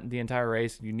front the entire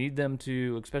race. You need them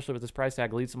to, especially with this price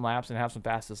tag, lead some laps and have some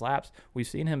fastest laps. We've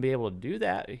seen him be able to do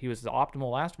that. He was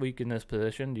optimal last week in this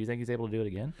position. Do you think he's able to do it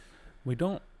again? We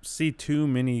don't see too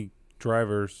many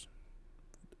drivers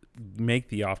make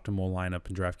the optimal lineup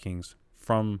in DraftKings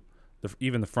from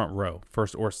even the front row,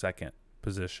 first or second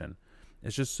position.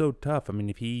 It's just so tough. I mean,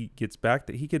 if he gets back,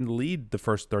 that he can lead the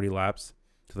first 30 laps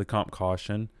to the comp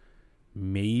caution.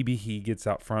 Maybe he gets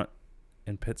out front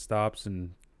in pit stops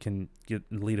and can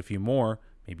lead a few more.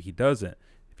 Maybe he doesn't.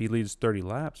 If he leads 30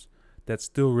 laps, that's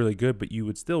still really good, but you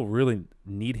would still really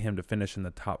need him to finish in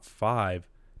the top 5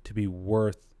 to be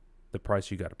worth the price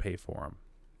you got to pay for him.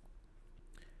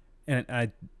 And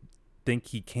I think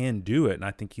he can do it, and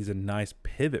I think he's a nice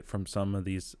pivot from some of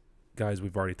these guys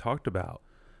we've already talked about.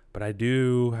 But I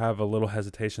do have a little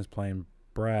hesitations playing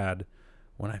Brad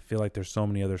when I feel like there's so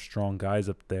many other strong guys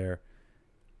up there.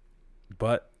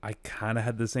 But I kind of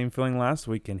had the same feeling last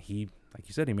week, and he, like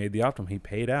you said, he made the optimum. He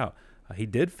paid out. He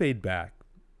did fade back,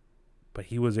 but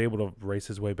he was able to race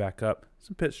his way back up.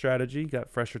 Some pit strategy, got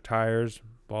fresher tires,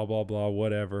 blah, blah, blah,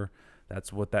 whatever.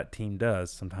 That's what that team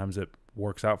does. Sometimes it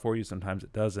works out for you, sometimes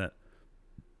it doesn't.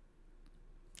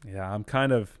 Yeah,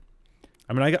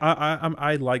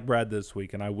 I like Brad this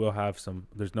week, and I will have some.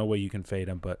 There's no way you can fade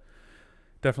him, but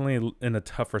definitely in a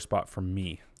tougher spot for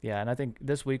me. Yeah, and I think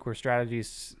this week where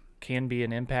strategies can be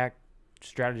an impact,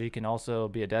 strategy can also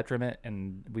be a detriment,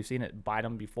 and we've seen it bite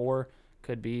him before.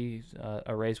 Could be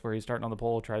a race where he's starting on the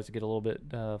pole, tries to get a little bit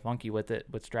funky with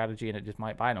strategy, and it just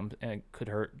might bite him, and it could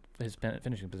hurt his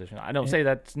finishing position. I don't say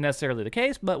that's necessarily the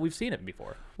case, but we've seen it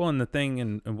before. Well, and the thing,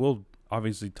 and we'll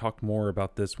obviously talk more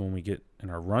about this when we get in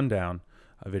our rundown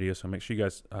video, so make sure you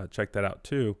guys check that out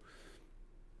too.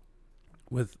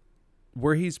 With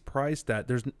where he's priced at,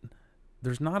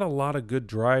 there's not a lot of good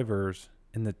drivers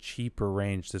in the cheaper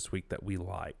range this week that we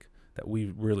like, that we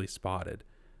really spotted.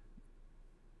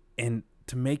 And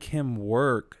to make him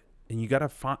work, and you got to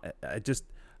find,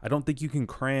 I don't think you can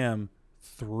cram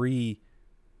 3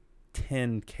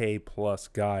 10K plus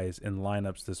guys in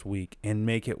lineups this week and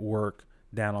make it work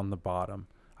down on the bottom.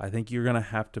 I think you're going to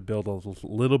have to build a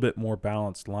little bit more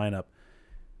balanced lineup.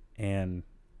 And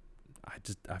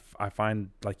I find,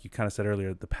 like you kind of said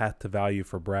earlier, the path to value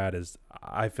for Brad is,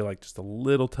 I feel like, just a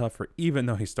little tougher, even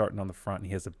though he's starting on the front and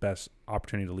he has the best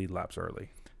opportunity to lead laps early.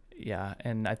 Yeah,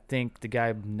 and I think the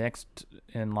guy next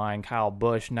in line, Kyle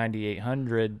Busch,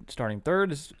 9,800, starting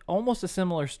third, is almost a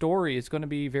similar story. It's going to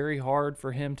be very hard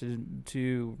for him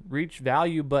to reach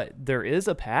value, but there is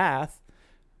a path.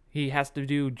 He has to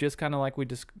do just kind of like we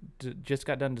just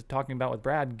got done talking about with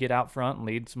Brad, get out front and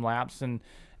lead some laps and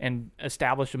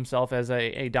establish himself as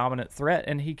a dominant threat,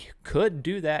 and he could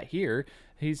do that here.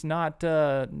 He's not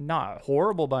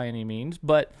horrible by any means,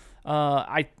 but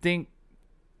I think,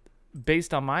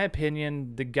 based on my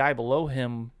opinion, the guy below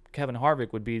him, Kevin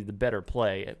Harvick, would be the better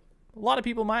play. A lot of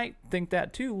people might think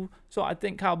that too, so I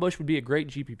think Kyle Busch would be a great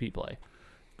GPP play.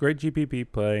 Great GPP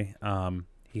play.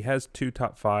 He has 2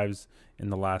 top 5s in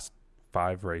the last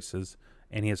 5 races,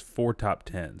 and he has 4 top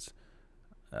 10s.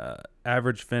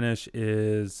 Average finish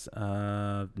is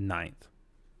 9th.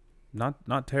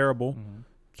 Not terrible. Mm-hmm.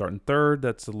 Starting third,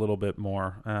 that's a little bit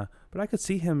more. But I could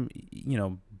see him,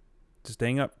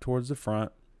 staying up towards the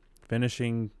front,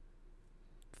 finishing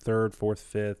 3rd, 4th,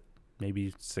 5th,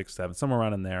 maybe 6th, 7th, somewhere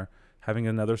around in there, having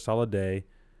another solid day.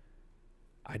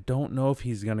 I don't know if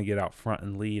he's going to get out front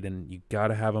and lead, and you got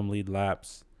to have him lead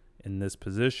laps in this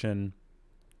position.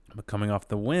 But coming off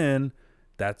the win,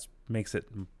 that makes it,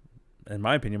 in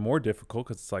my opinion, more difficult,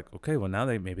 because it's like, okay, well, now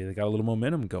maybe they got a little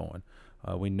momentum going.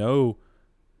 We know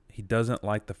he doesn't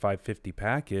like the 550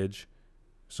 package,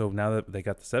 so now that they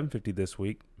got the 750 this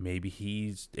week, maybe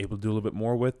he's able to do a little bit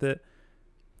more with it.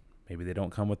 Maybe they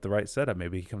don't come with the right setup.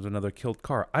 Maybe he comes with another killed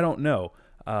car. I don't know.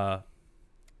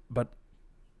 But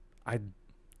I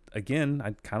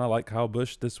kind of like Kyle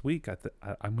Busch this week.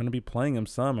 I'm going to be playing him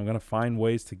some. I'm going to find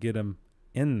ways to get him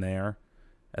in there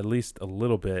at least a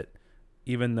little bit,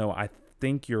 even though I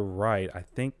think you're right. I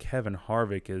think Kevin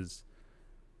Harvick is,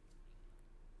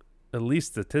 at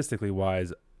least statistically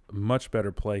wise, much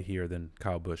better play here than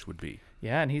Kyle Busch would be.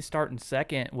 Yeah, and he's starting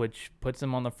second, which puts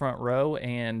him on the front row,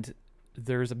 and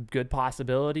there's a good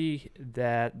possibility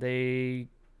that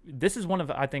this is one of,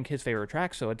 I think, his favorite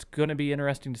tracks, so it's going to be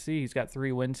interesting to see. He's got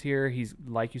 3 wins here. He's,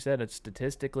 like you said,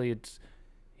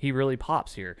 he really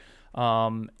pops here.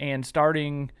 And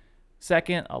starting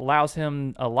second allows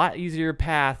him a lot easier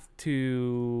path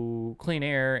to clean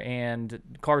air and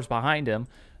cars behind him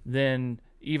than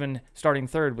even starting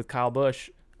third with Kyle Busch.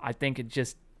 I think it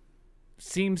just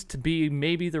seems to be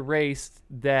maybe the race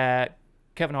that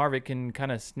Kevin Harvick can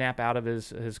kind of snap out of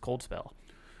his cold spell.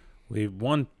 We've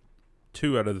won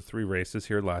 2 out of the 3 races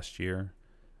here last year.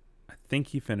 I think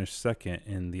he finished second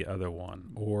in the other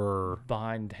one, or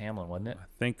behind Hamlin, wasn't it? I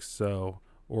think so.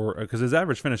 Or because his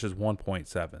average finish is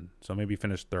 1.7, so maybe he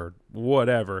finished third.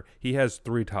 Whatever. He has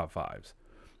 3 top 5s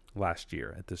last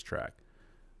year at this track.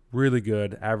 Really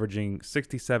good, averaging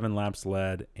 67 laps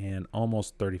led and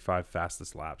almost 35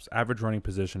 fastest laps. Average running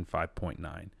position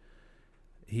 5.9.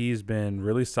 He's been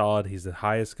really solid. He's the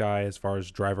highest guy as far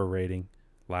as driver rating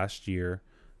last year,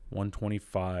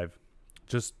 125.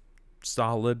 Just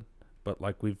solid, but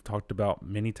like we've talked about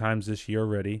many times this year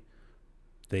already,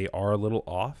 they are a little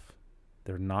off.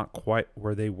 They're not quite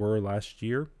where they were last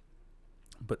year,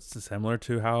 but similar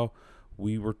to how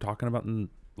we were talking about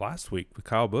last week with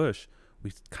Kyle Busch.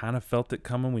 We kind of felt it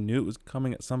coming. We knew it was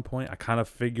coming at some point. I kind of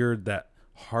figured that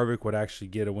Harvick would actually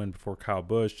get a win before Kyle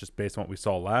Busch just based on what we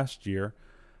saw last year.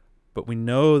 But we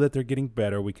know that they're getting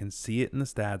better. We can see it in the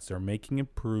stats. They're making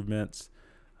improvements.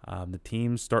 The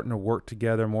team's starting to work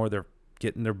together more. They're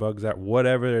getting their bugs out.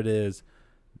 Whatever it is,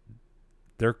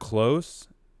 they're close.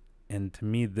 And to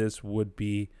me, this would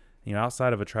be,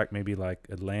 outside of a track maybe like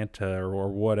Atlanta or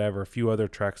whatever, a few other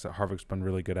tracks that Harvick's been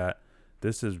really good at,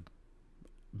 this has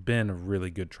been a really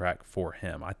good track for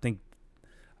him. I think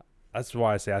that's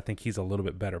why I say I think he's a little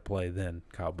bit better play than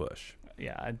Kyle Busch.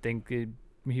 Yeah, I think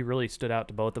he really stood out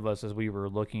to both of us as we were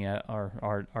looking at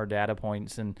our data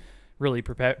points and really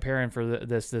preparing for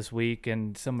this week,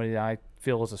 and somebody that I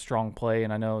feel is a strong play,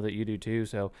 and I know that you do too.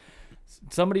 So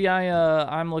somebody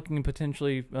I'm looking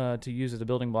potentially to use as a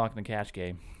building block in the cash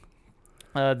game.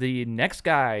 The next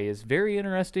guy is very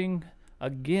interesting.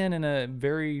 Again, in a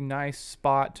very nice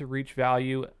spot to reach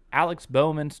value. Alex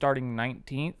Bowman starting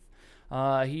 19th.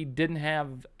 He didn't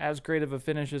have as great of a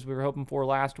finish as we were hoping for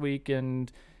last week,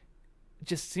 and it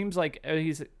just seems like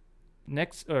he's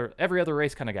next or every other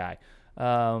race kind of guy.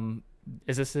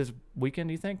 Is this his weekend,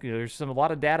 do you think? There's a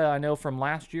lot of data I know from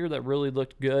last year that really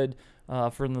looked good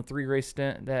from the 3-race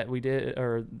stint that we did,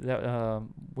 or that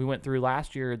we went through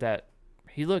last year, that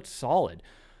he looked solid.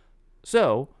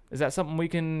 So, is that something we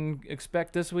can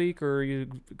expect this week, or are you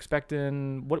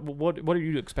expecting, what are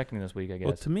you expecting this week, I guess?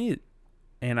 Well, to me,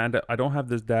 and I don't have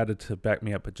this data to back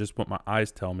me up, but just what my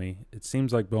eyes tell me, it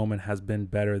seems like Bowman has been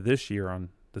better this year on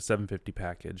the 750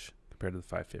 package compared to the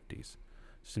 550s.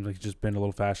 Seems like he's just been a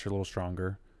little faster, a little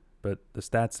stronger. But the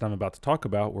stats that I'm about to talk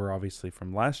about were obviously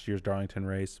from last year's Darlington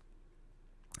race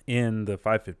in the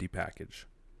 550 package.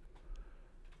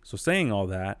 So saying all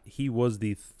that, he was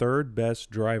the third best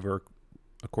driver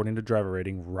according to driver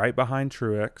rating, right behind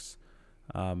Truex,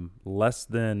 less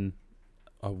than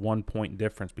a 1 point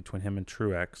difference between him and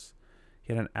Truex.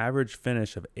 He had an average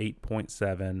finish of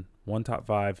 8.7, 1 top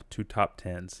 5, 2 top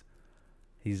 10s.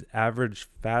 He's average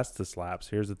fastest laps.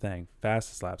 Here's the thing.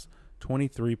 Fastest laps,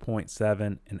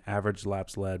 23.7, and average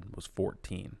laps led was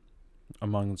 14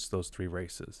 amongst those 3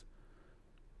 races.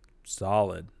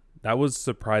 Solid. That was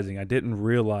surprising. I didn't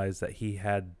realize that he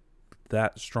had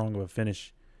that strong of a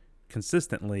finish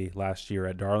consistently last year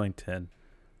at Darlington.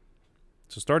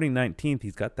 So starting 19th,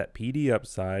 he's got that PD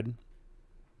upside.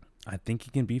 I think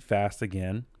he can be fast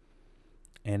again.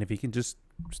 And if he can just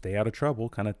stay out of trouble,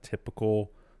 kind of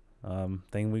typical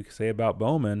thing we say about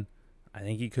Bowman, I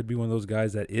think he could be one of those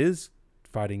guys that is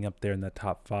fighting up there in the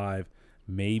top 5,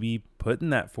 maybe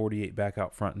putting that 48 back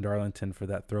out front in Darlington for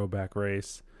that throwback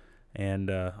race,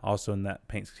 and also in that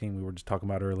paint scheme we were just talking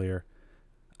about earlier.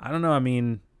 I don't know. I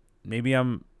mean, maybe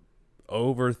I'm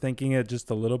overthinking it just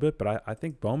a little bit, but I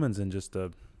think Bowman's in just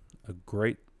a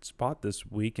great spot this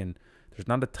week, and there's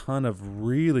not a ton of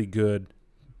really good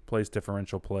place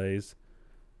differential plays.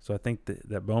 So I think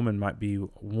that Bowman might be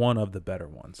one of the better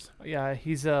ones. Yeah,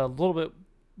 he's a little bit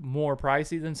more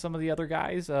pricey than some of the other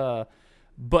guys, but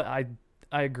I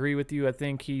agree with you. I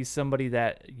think he's somebody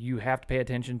that you have to pay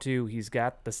attention to. He's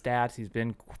got the stats. He's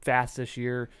been fast this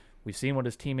year. We've seen what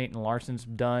his teammate in Larson's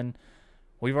done.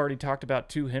 We've already talked about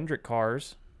 2 Hendrick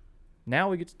cars. Now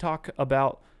we get to talk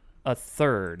about a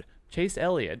third. Chase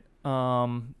Elliott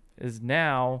is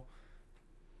now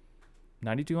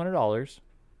 $9,200,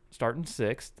 starting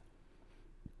 6th.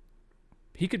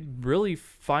 He could really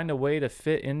find a way to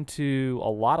fit into a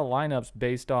lot of lineups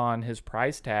based on his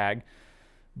price tag.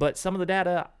 But some of the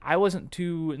data I wasn't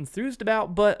too enthused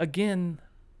about. But again,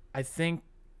 I think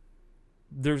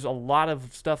there's a lot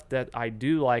of stuff that I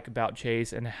do like about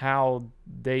Chase and how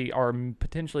they are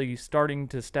potentially starting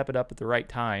to step it up at the right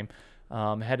time,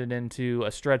 headed into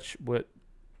a stretch. What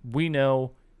we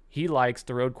know he likes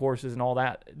the road courses and all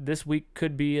that. This week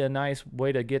could be a nice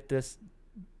way to get this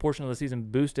portion of the season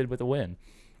boosted with a win.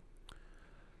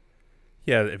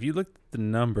 Yeah, if you look at the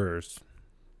numbers,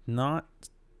 that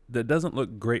doesn't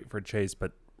look great for Chase,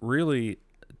 but really,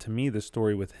 to me, the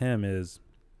story with him is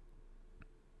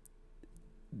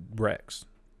Rex.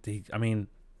 I mean,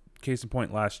 case in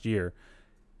point, last year,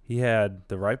 he had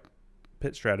the right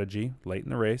pit strategy late in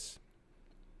the race.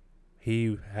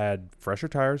 He had fresher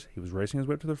tires. He was racing his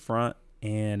way up to the front,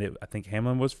 and I think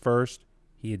Hamlin was first.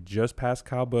 He had just passed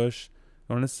Kyle Busch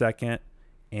going to second,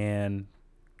 and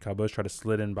Kyle Busch tried to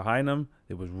slid in behind him.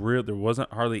 There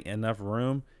wasn't hardly enough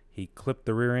room. He clipped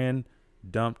the rear end,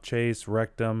 dumped Chase,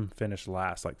 wrecked him, finished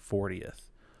last, like 40th.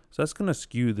 So that's going to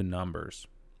skew the numbers.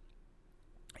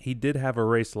 He did have a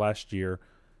race last year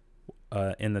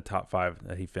in the top 5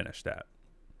 that he finished at.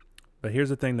 But here's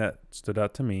the thing that stood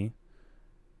out to me.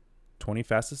 20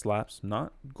 fastest laps.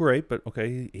 Not great, but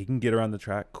okay, he can get around the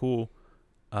track. Cool.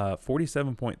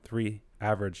 47.3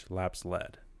 average laps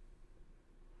led.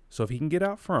 So if he can get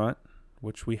out front,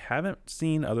 which we haven't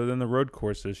seen other than the road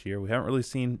course this year, we haven't really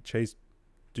seen Chase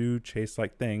do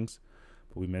Chase-like things,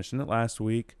 but we mentioned it last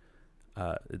week.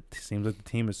 It seems like the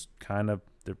team is kind of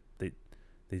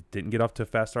they didn't get off to a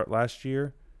fast start last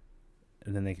year,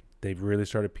 and then they've really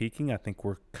started peaking. I think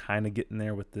we're kind of getting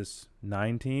there with this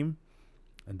 9 team,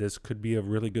 and this could be a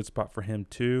really good spot for him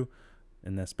too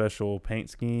in that special paint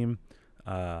scheme.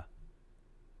 I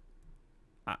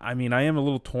mean, I am a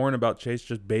little torn about Chase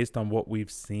just based on what we've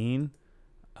seen,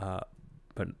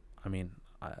 but I mean,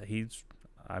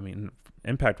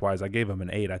 impact-wise, I gave him an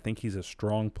 8. I think he's a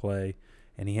strong play,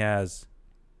 and he has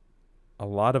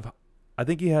I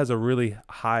think he has a really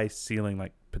high ceiling,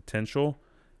 like potential,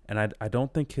 and I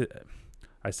don't think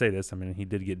I say this. I mean, he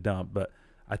did get dumped, but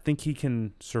I think he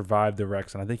can survive the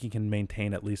wrecks, and I think he can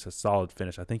maintain at least a solid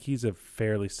finish. I think he's a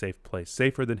fairly safe play,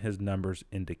 safer than his numbers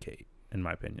indicate, in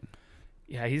my opinion.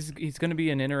 Yeah, he's going to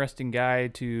be an interesting guy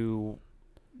to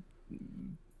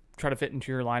try to fit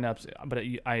into your lineups, but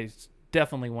I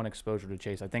definitely want exposure to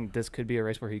Chase. I think this could be a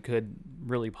race where he could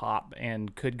really pop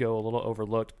and could go a little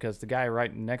overlooked because the guy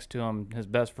right next to him, his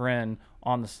best friend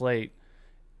on the slate,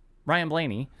 Ryan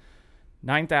Blaney,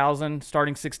 9,000,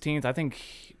 starting 16th. I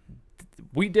think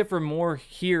we differ more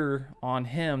here on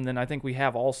him than I think we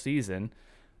have all season.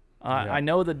 I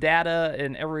know the data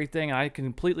and everything. I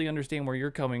completely understand where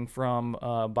you're coming from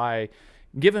by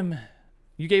you gave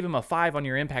him a 5 on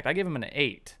your impact. I gave him an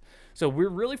 8. So we're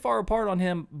really far apart on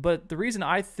him. But the reason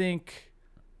I think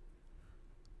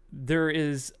there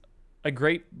is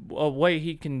a way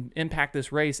he can impact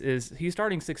this race is he's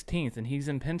starting 16th and he's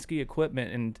in Penske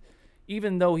equipment. And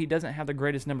even though he doesn't have the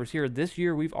greatest numbers here, this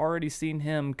year we've already seen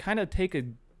him kind of take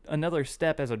another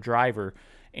step as a driver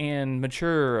and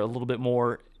mature a little bit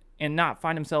more and not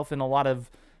find himself in a lot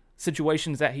of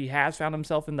situations that he has found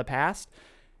himself in the past.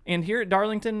 And here at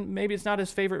Darlington, maybe it's not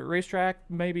his favorite racetrack.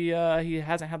 Maybe he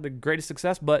hasn't had the greatest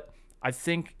success, but I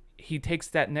think he takes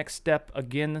that next step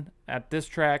again at this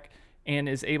track and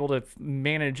is able to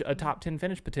manage a top 10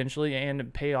 finish potentially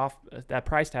and pay off that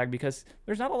price tag because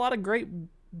there's not a lot of great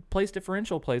place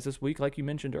differential plays this week, like you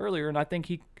mentioned earlier, and I think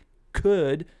he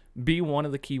could be one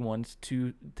of the key ones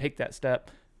to take that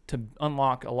step to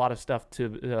unlock a lot of stuff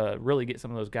to really get some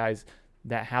of those guys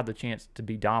that have the chance to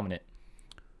be dominant.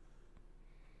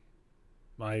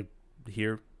 I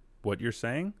hear what you're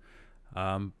saying,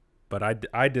 but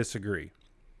I disagree.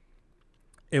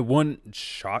 It wouldn't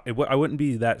shock. I wouldn't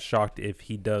be that shocked if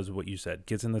he does what you said,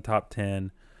 gets in the top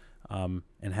 10, and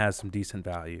has some decent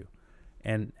value.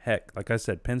 And heck, like I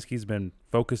said, Penske's been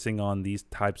focusing on these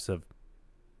types of,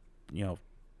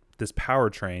 this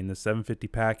powertrain, the 750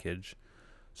 package.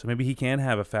 So maybe he can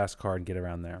have a fast car and get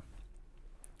around there.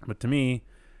 But to me,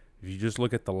 if you just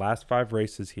look at the last 5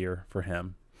 races here for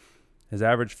him, his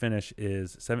average finish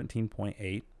is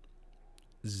 17.8,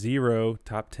 0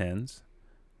 top 10s,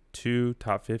 2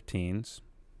 top 15s.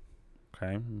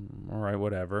 Okay, all right,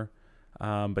 whatever.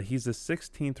 But he's the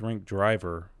 16th ranked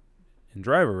driver in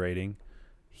driver rating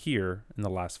here in the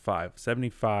last 5,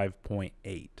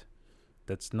 75.8.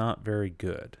 That's not very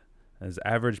good. His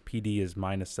average PD is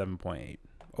minus 7.8.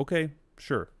 Okay,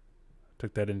 sure.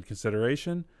 Took that into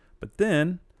consideration. But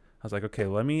then I was like, okay,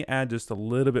 let me add just a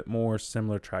little bit more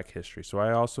similar track history. So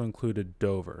I also included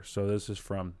Dover. So this is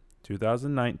from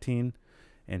 2019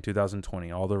 and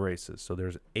 2020, all the races. So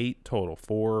there's 8 total,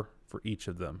 4 for each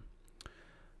of them.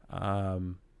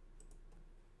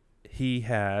 He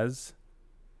has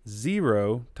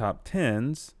 0 top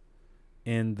 10s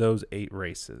in those 8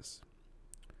 races.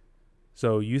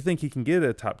 So you think he can get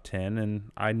a top 10,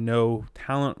 and I know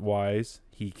talent-wise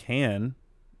he can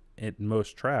at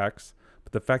most tracks,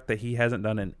 but the fact that he hasn't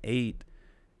done an 8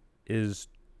 is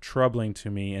troubling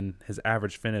to me, and his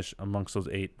average finish amongst those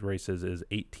 8 races is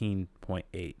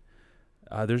 18.8.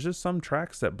 There's just some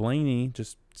tracks that Blaney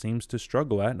just seems to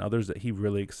struggle at and others that he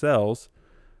really excels.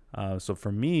 So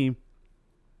for me,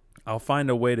 I'll find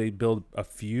a way to build a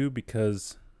few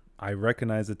because I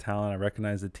recognize the talent. I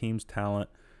recognize the team's talent.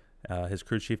 His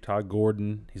crew chief, Todd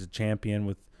Gordon, he's a champion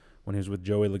when he was with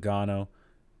Joey Logano.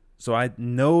 So I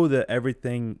know that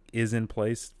everything is in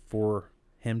place for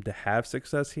him to have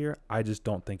success here. I just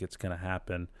don't think it's going to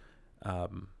happen.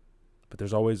 But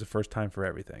there's always a first time for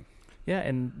everything. Yeah,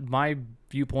 and my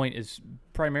viewpoint is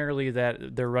primarily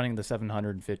that they're running the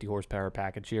 750 horsepower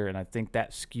package here, and I think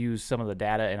that skews some of the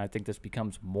data, and I think this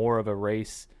becomes more of a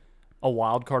race, a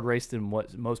wild card race than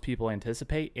what most people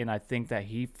anticipate, and I think that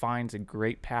he finds a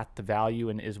great path to value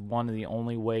and is one of the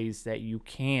only ways that you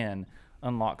can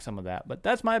unlock some of that. But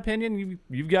that's my opinion.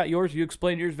 You've got yours. You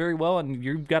explained yours very well, and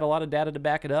you've got a lot of data to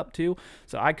back it up too,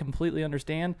 so I completely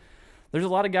understand. There's a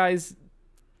lot of guys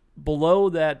below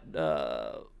that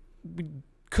we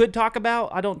could talk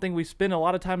about. I don't think we spend a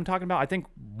lot of time talking about. I think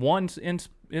one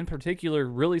in particular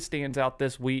really stands out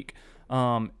this week.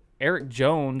 Eric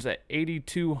Jones at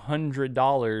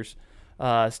 $8,200,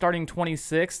 starting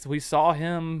 26th. We saw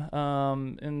him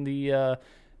in the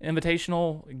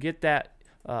Invitational get that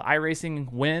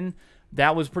iRacing win.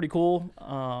 That was pretty cool.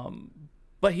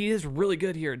 But he is really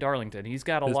good here at Darlington. He's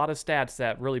got a lot of stats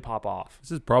that really pop off.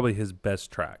 This is probably his best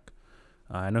track.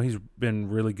 I know he's been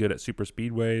really good at super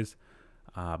speedways,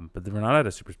 but we're not at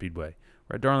a super speedway.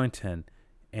 We're at Darlington,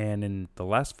 and in the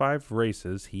last 5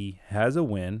 races, he has a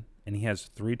win, and he has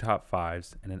 3 top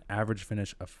 5s and an average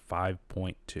finish of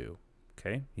 5.2.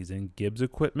 Okay, he's in Gibbs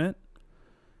equipment.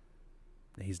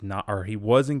 He's not, or he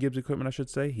was in Gibbs equipment, I should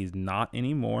say. He's not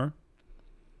anymore.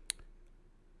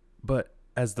 But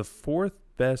as the 4th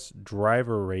best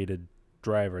driver-rated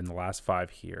driver in the last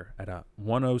 5 here at a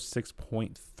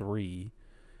 106.3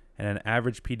 and an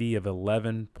average PD of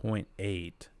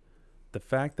 11.8, the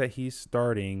fact that he's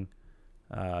starting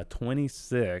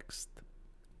 26th,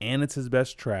 and it's his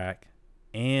best track,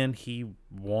 and he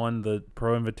won the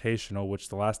Pro Invitational, which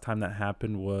the last time that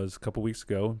happened was a couple weeks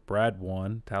ago. Brad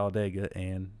won Talladega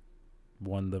and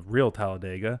won the real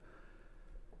Talladega.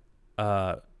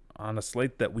 On a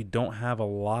slate that we don't have a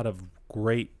lot of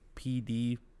great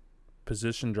PD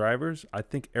position drivers, I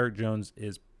think Eric Jones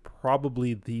is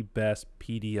probably the best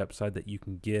PD upside that you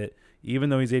can get, even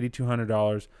though he's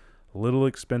 $8,200, a little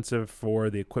expensive for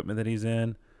the equipment that he's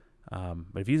in.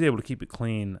 But if he's able to keep it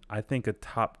clean, I think a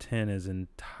top 10 is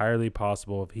entirely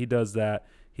possible. If he does that,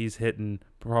 he's hitting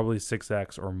probably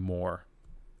 6X or more.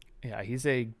 Yeah, he's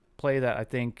a play that I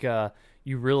think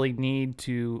you really need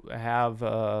to have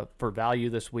for value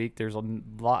this week. There's a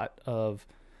lot of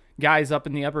guys up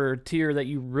in the upper tier that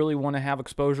you really want to have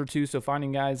exposure to, so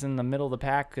finding guys in the middle of the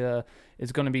pack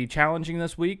is going to be challenging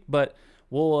this week, but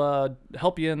we'll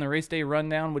help you in the race day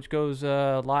rundown, which goes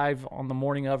live on the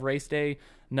morning of race day.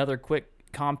 Another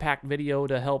quick compact video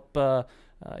to help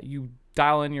you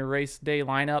dial in your race day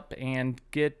lineup and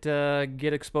get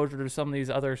exposure to some of these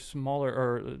other smaller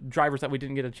or drivers that we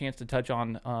didn't get a chance to touch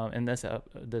on in this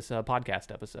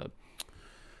podcast episode.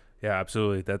 Yeah,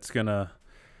 absolutely.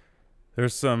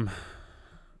 There's some,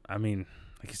 I mean,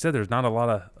 like you said, there's not a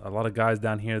lot of guys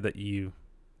down here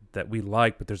that we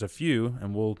like, but there's a few,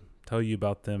 and we'll tell you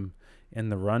about them in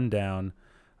the rundown.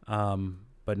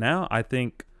 But now I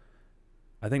think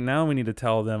now we need to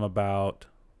tell them about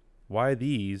why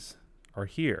these are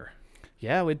here.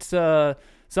 Yeah, it's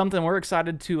something we're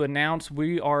excited to announce.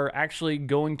 We are actually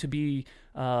going to be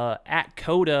at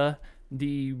COTA,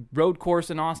 the road course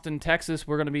in Austin, Texas.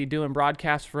 We're going to be doing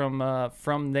broadcasts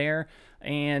from there,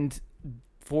 and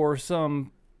for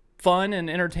some fun and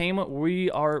entertainment, we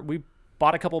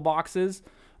bought a couple boxes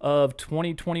of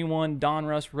 2021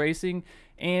 Donruss Racing,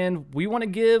 and we want to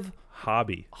give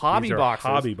hobby boxes.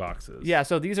 Hobby boxes. Yeah,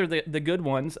 so these are the good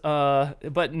ones.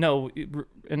 But no,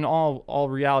 in all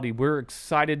reality, we're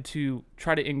excited to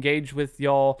try to engage with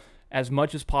y'all as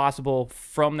much as possible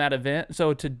from that event.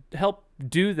 So to help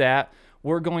do that,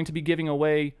 we're going to be giving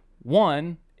away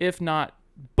one, if not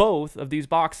both, of these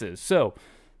boxes. So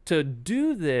to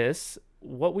do this,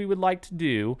 what we would like to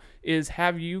do is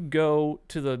have you go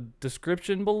to the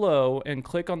description below and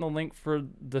click on the link for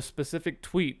the specific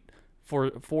tweet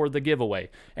for the giveaway.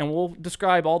 And we'll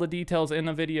describe all the details in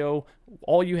the video.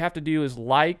 All you have to do is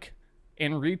like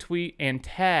and retweet and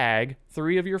tag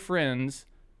 3 of your friends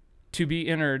to be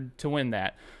entered to win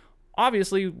that.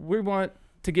 Obviously, we want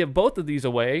to give both of these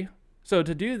away. So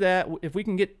to do that, if we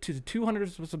can get to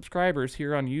 200 subscribers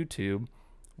here on YouTube,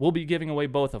 we'll be giving away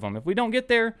both of them. If we don't get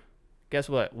there, guess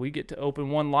what? We get to open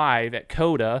one live at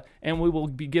COTA, and we will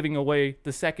be giving away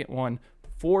the second one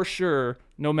for sure,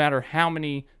 no matter how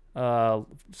many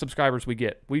subscribers we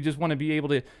get. We just want to be able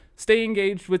to stay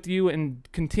engaged with you and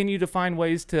continue to find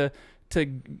ways to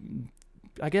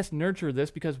I guess, nurture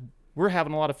this, because we're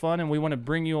having a lot of fun and we want to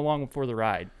bring you along for the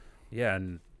ride. Yeah,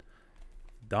 and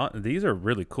these are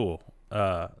really cool.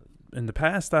 In the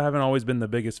past, I haven't always been the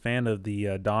biggest fan of the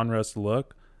Donruss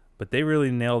look, but they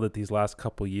really nailed it these last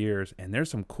couple years, and there's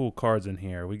some cool cards in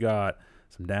here. We got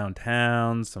some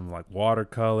downtowns, some like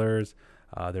watercolors.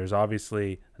 There's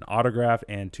obviously an autograph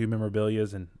and 2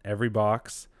 memorabilias in every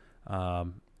box,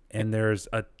 and there's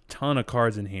a ton of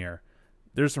cards in here.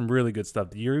 There's some really good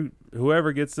stuff.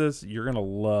 Whoever gets this, you're gonna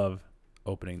love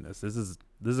opening this. This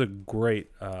is a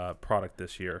great product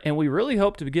this year, and we really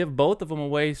hope to give both of them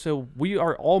away. So we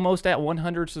are almost at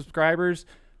 100 subscribers.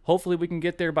 Hopefully we can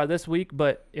get there by this week,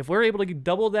 but if we're able to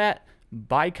double that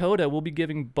by COTA, we'll be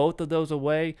giving both of those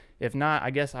away. If not,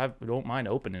 I guess I don't mind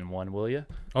opening one, will you?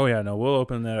 Oh yeah, no, we'll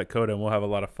open that at COTA and we'll have a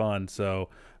lot of fun. So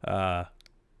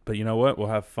but you know what? We'll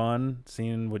have fun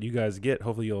seeing what you guys get.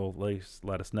 Hopefully you'll at least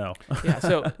let us know. Yeah,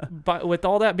 so but with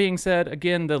all that being said,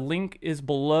 again, the link is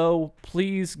below.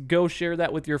 Please go share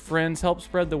that with your friends. Help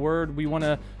spread the word. We want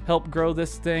to help grow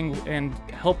this thing and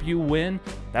help you win.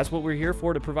 That's what we're here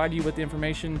for, to provide you with the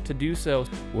information to do so.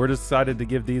 We're decided to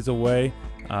give these away.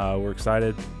 We're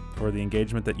excited for the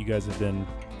engagement that you guys have been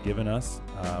giving us.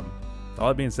 All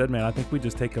that being said, man, I think we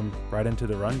just take them right into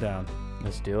the rundown.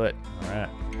 Let's do it. All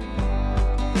right.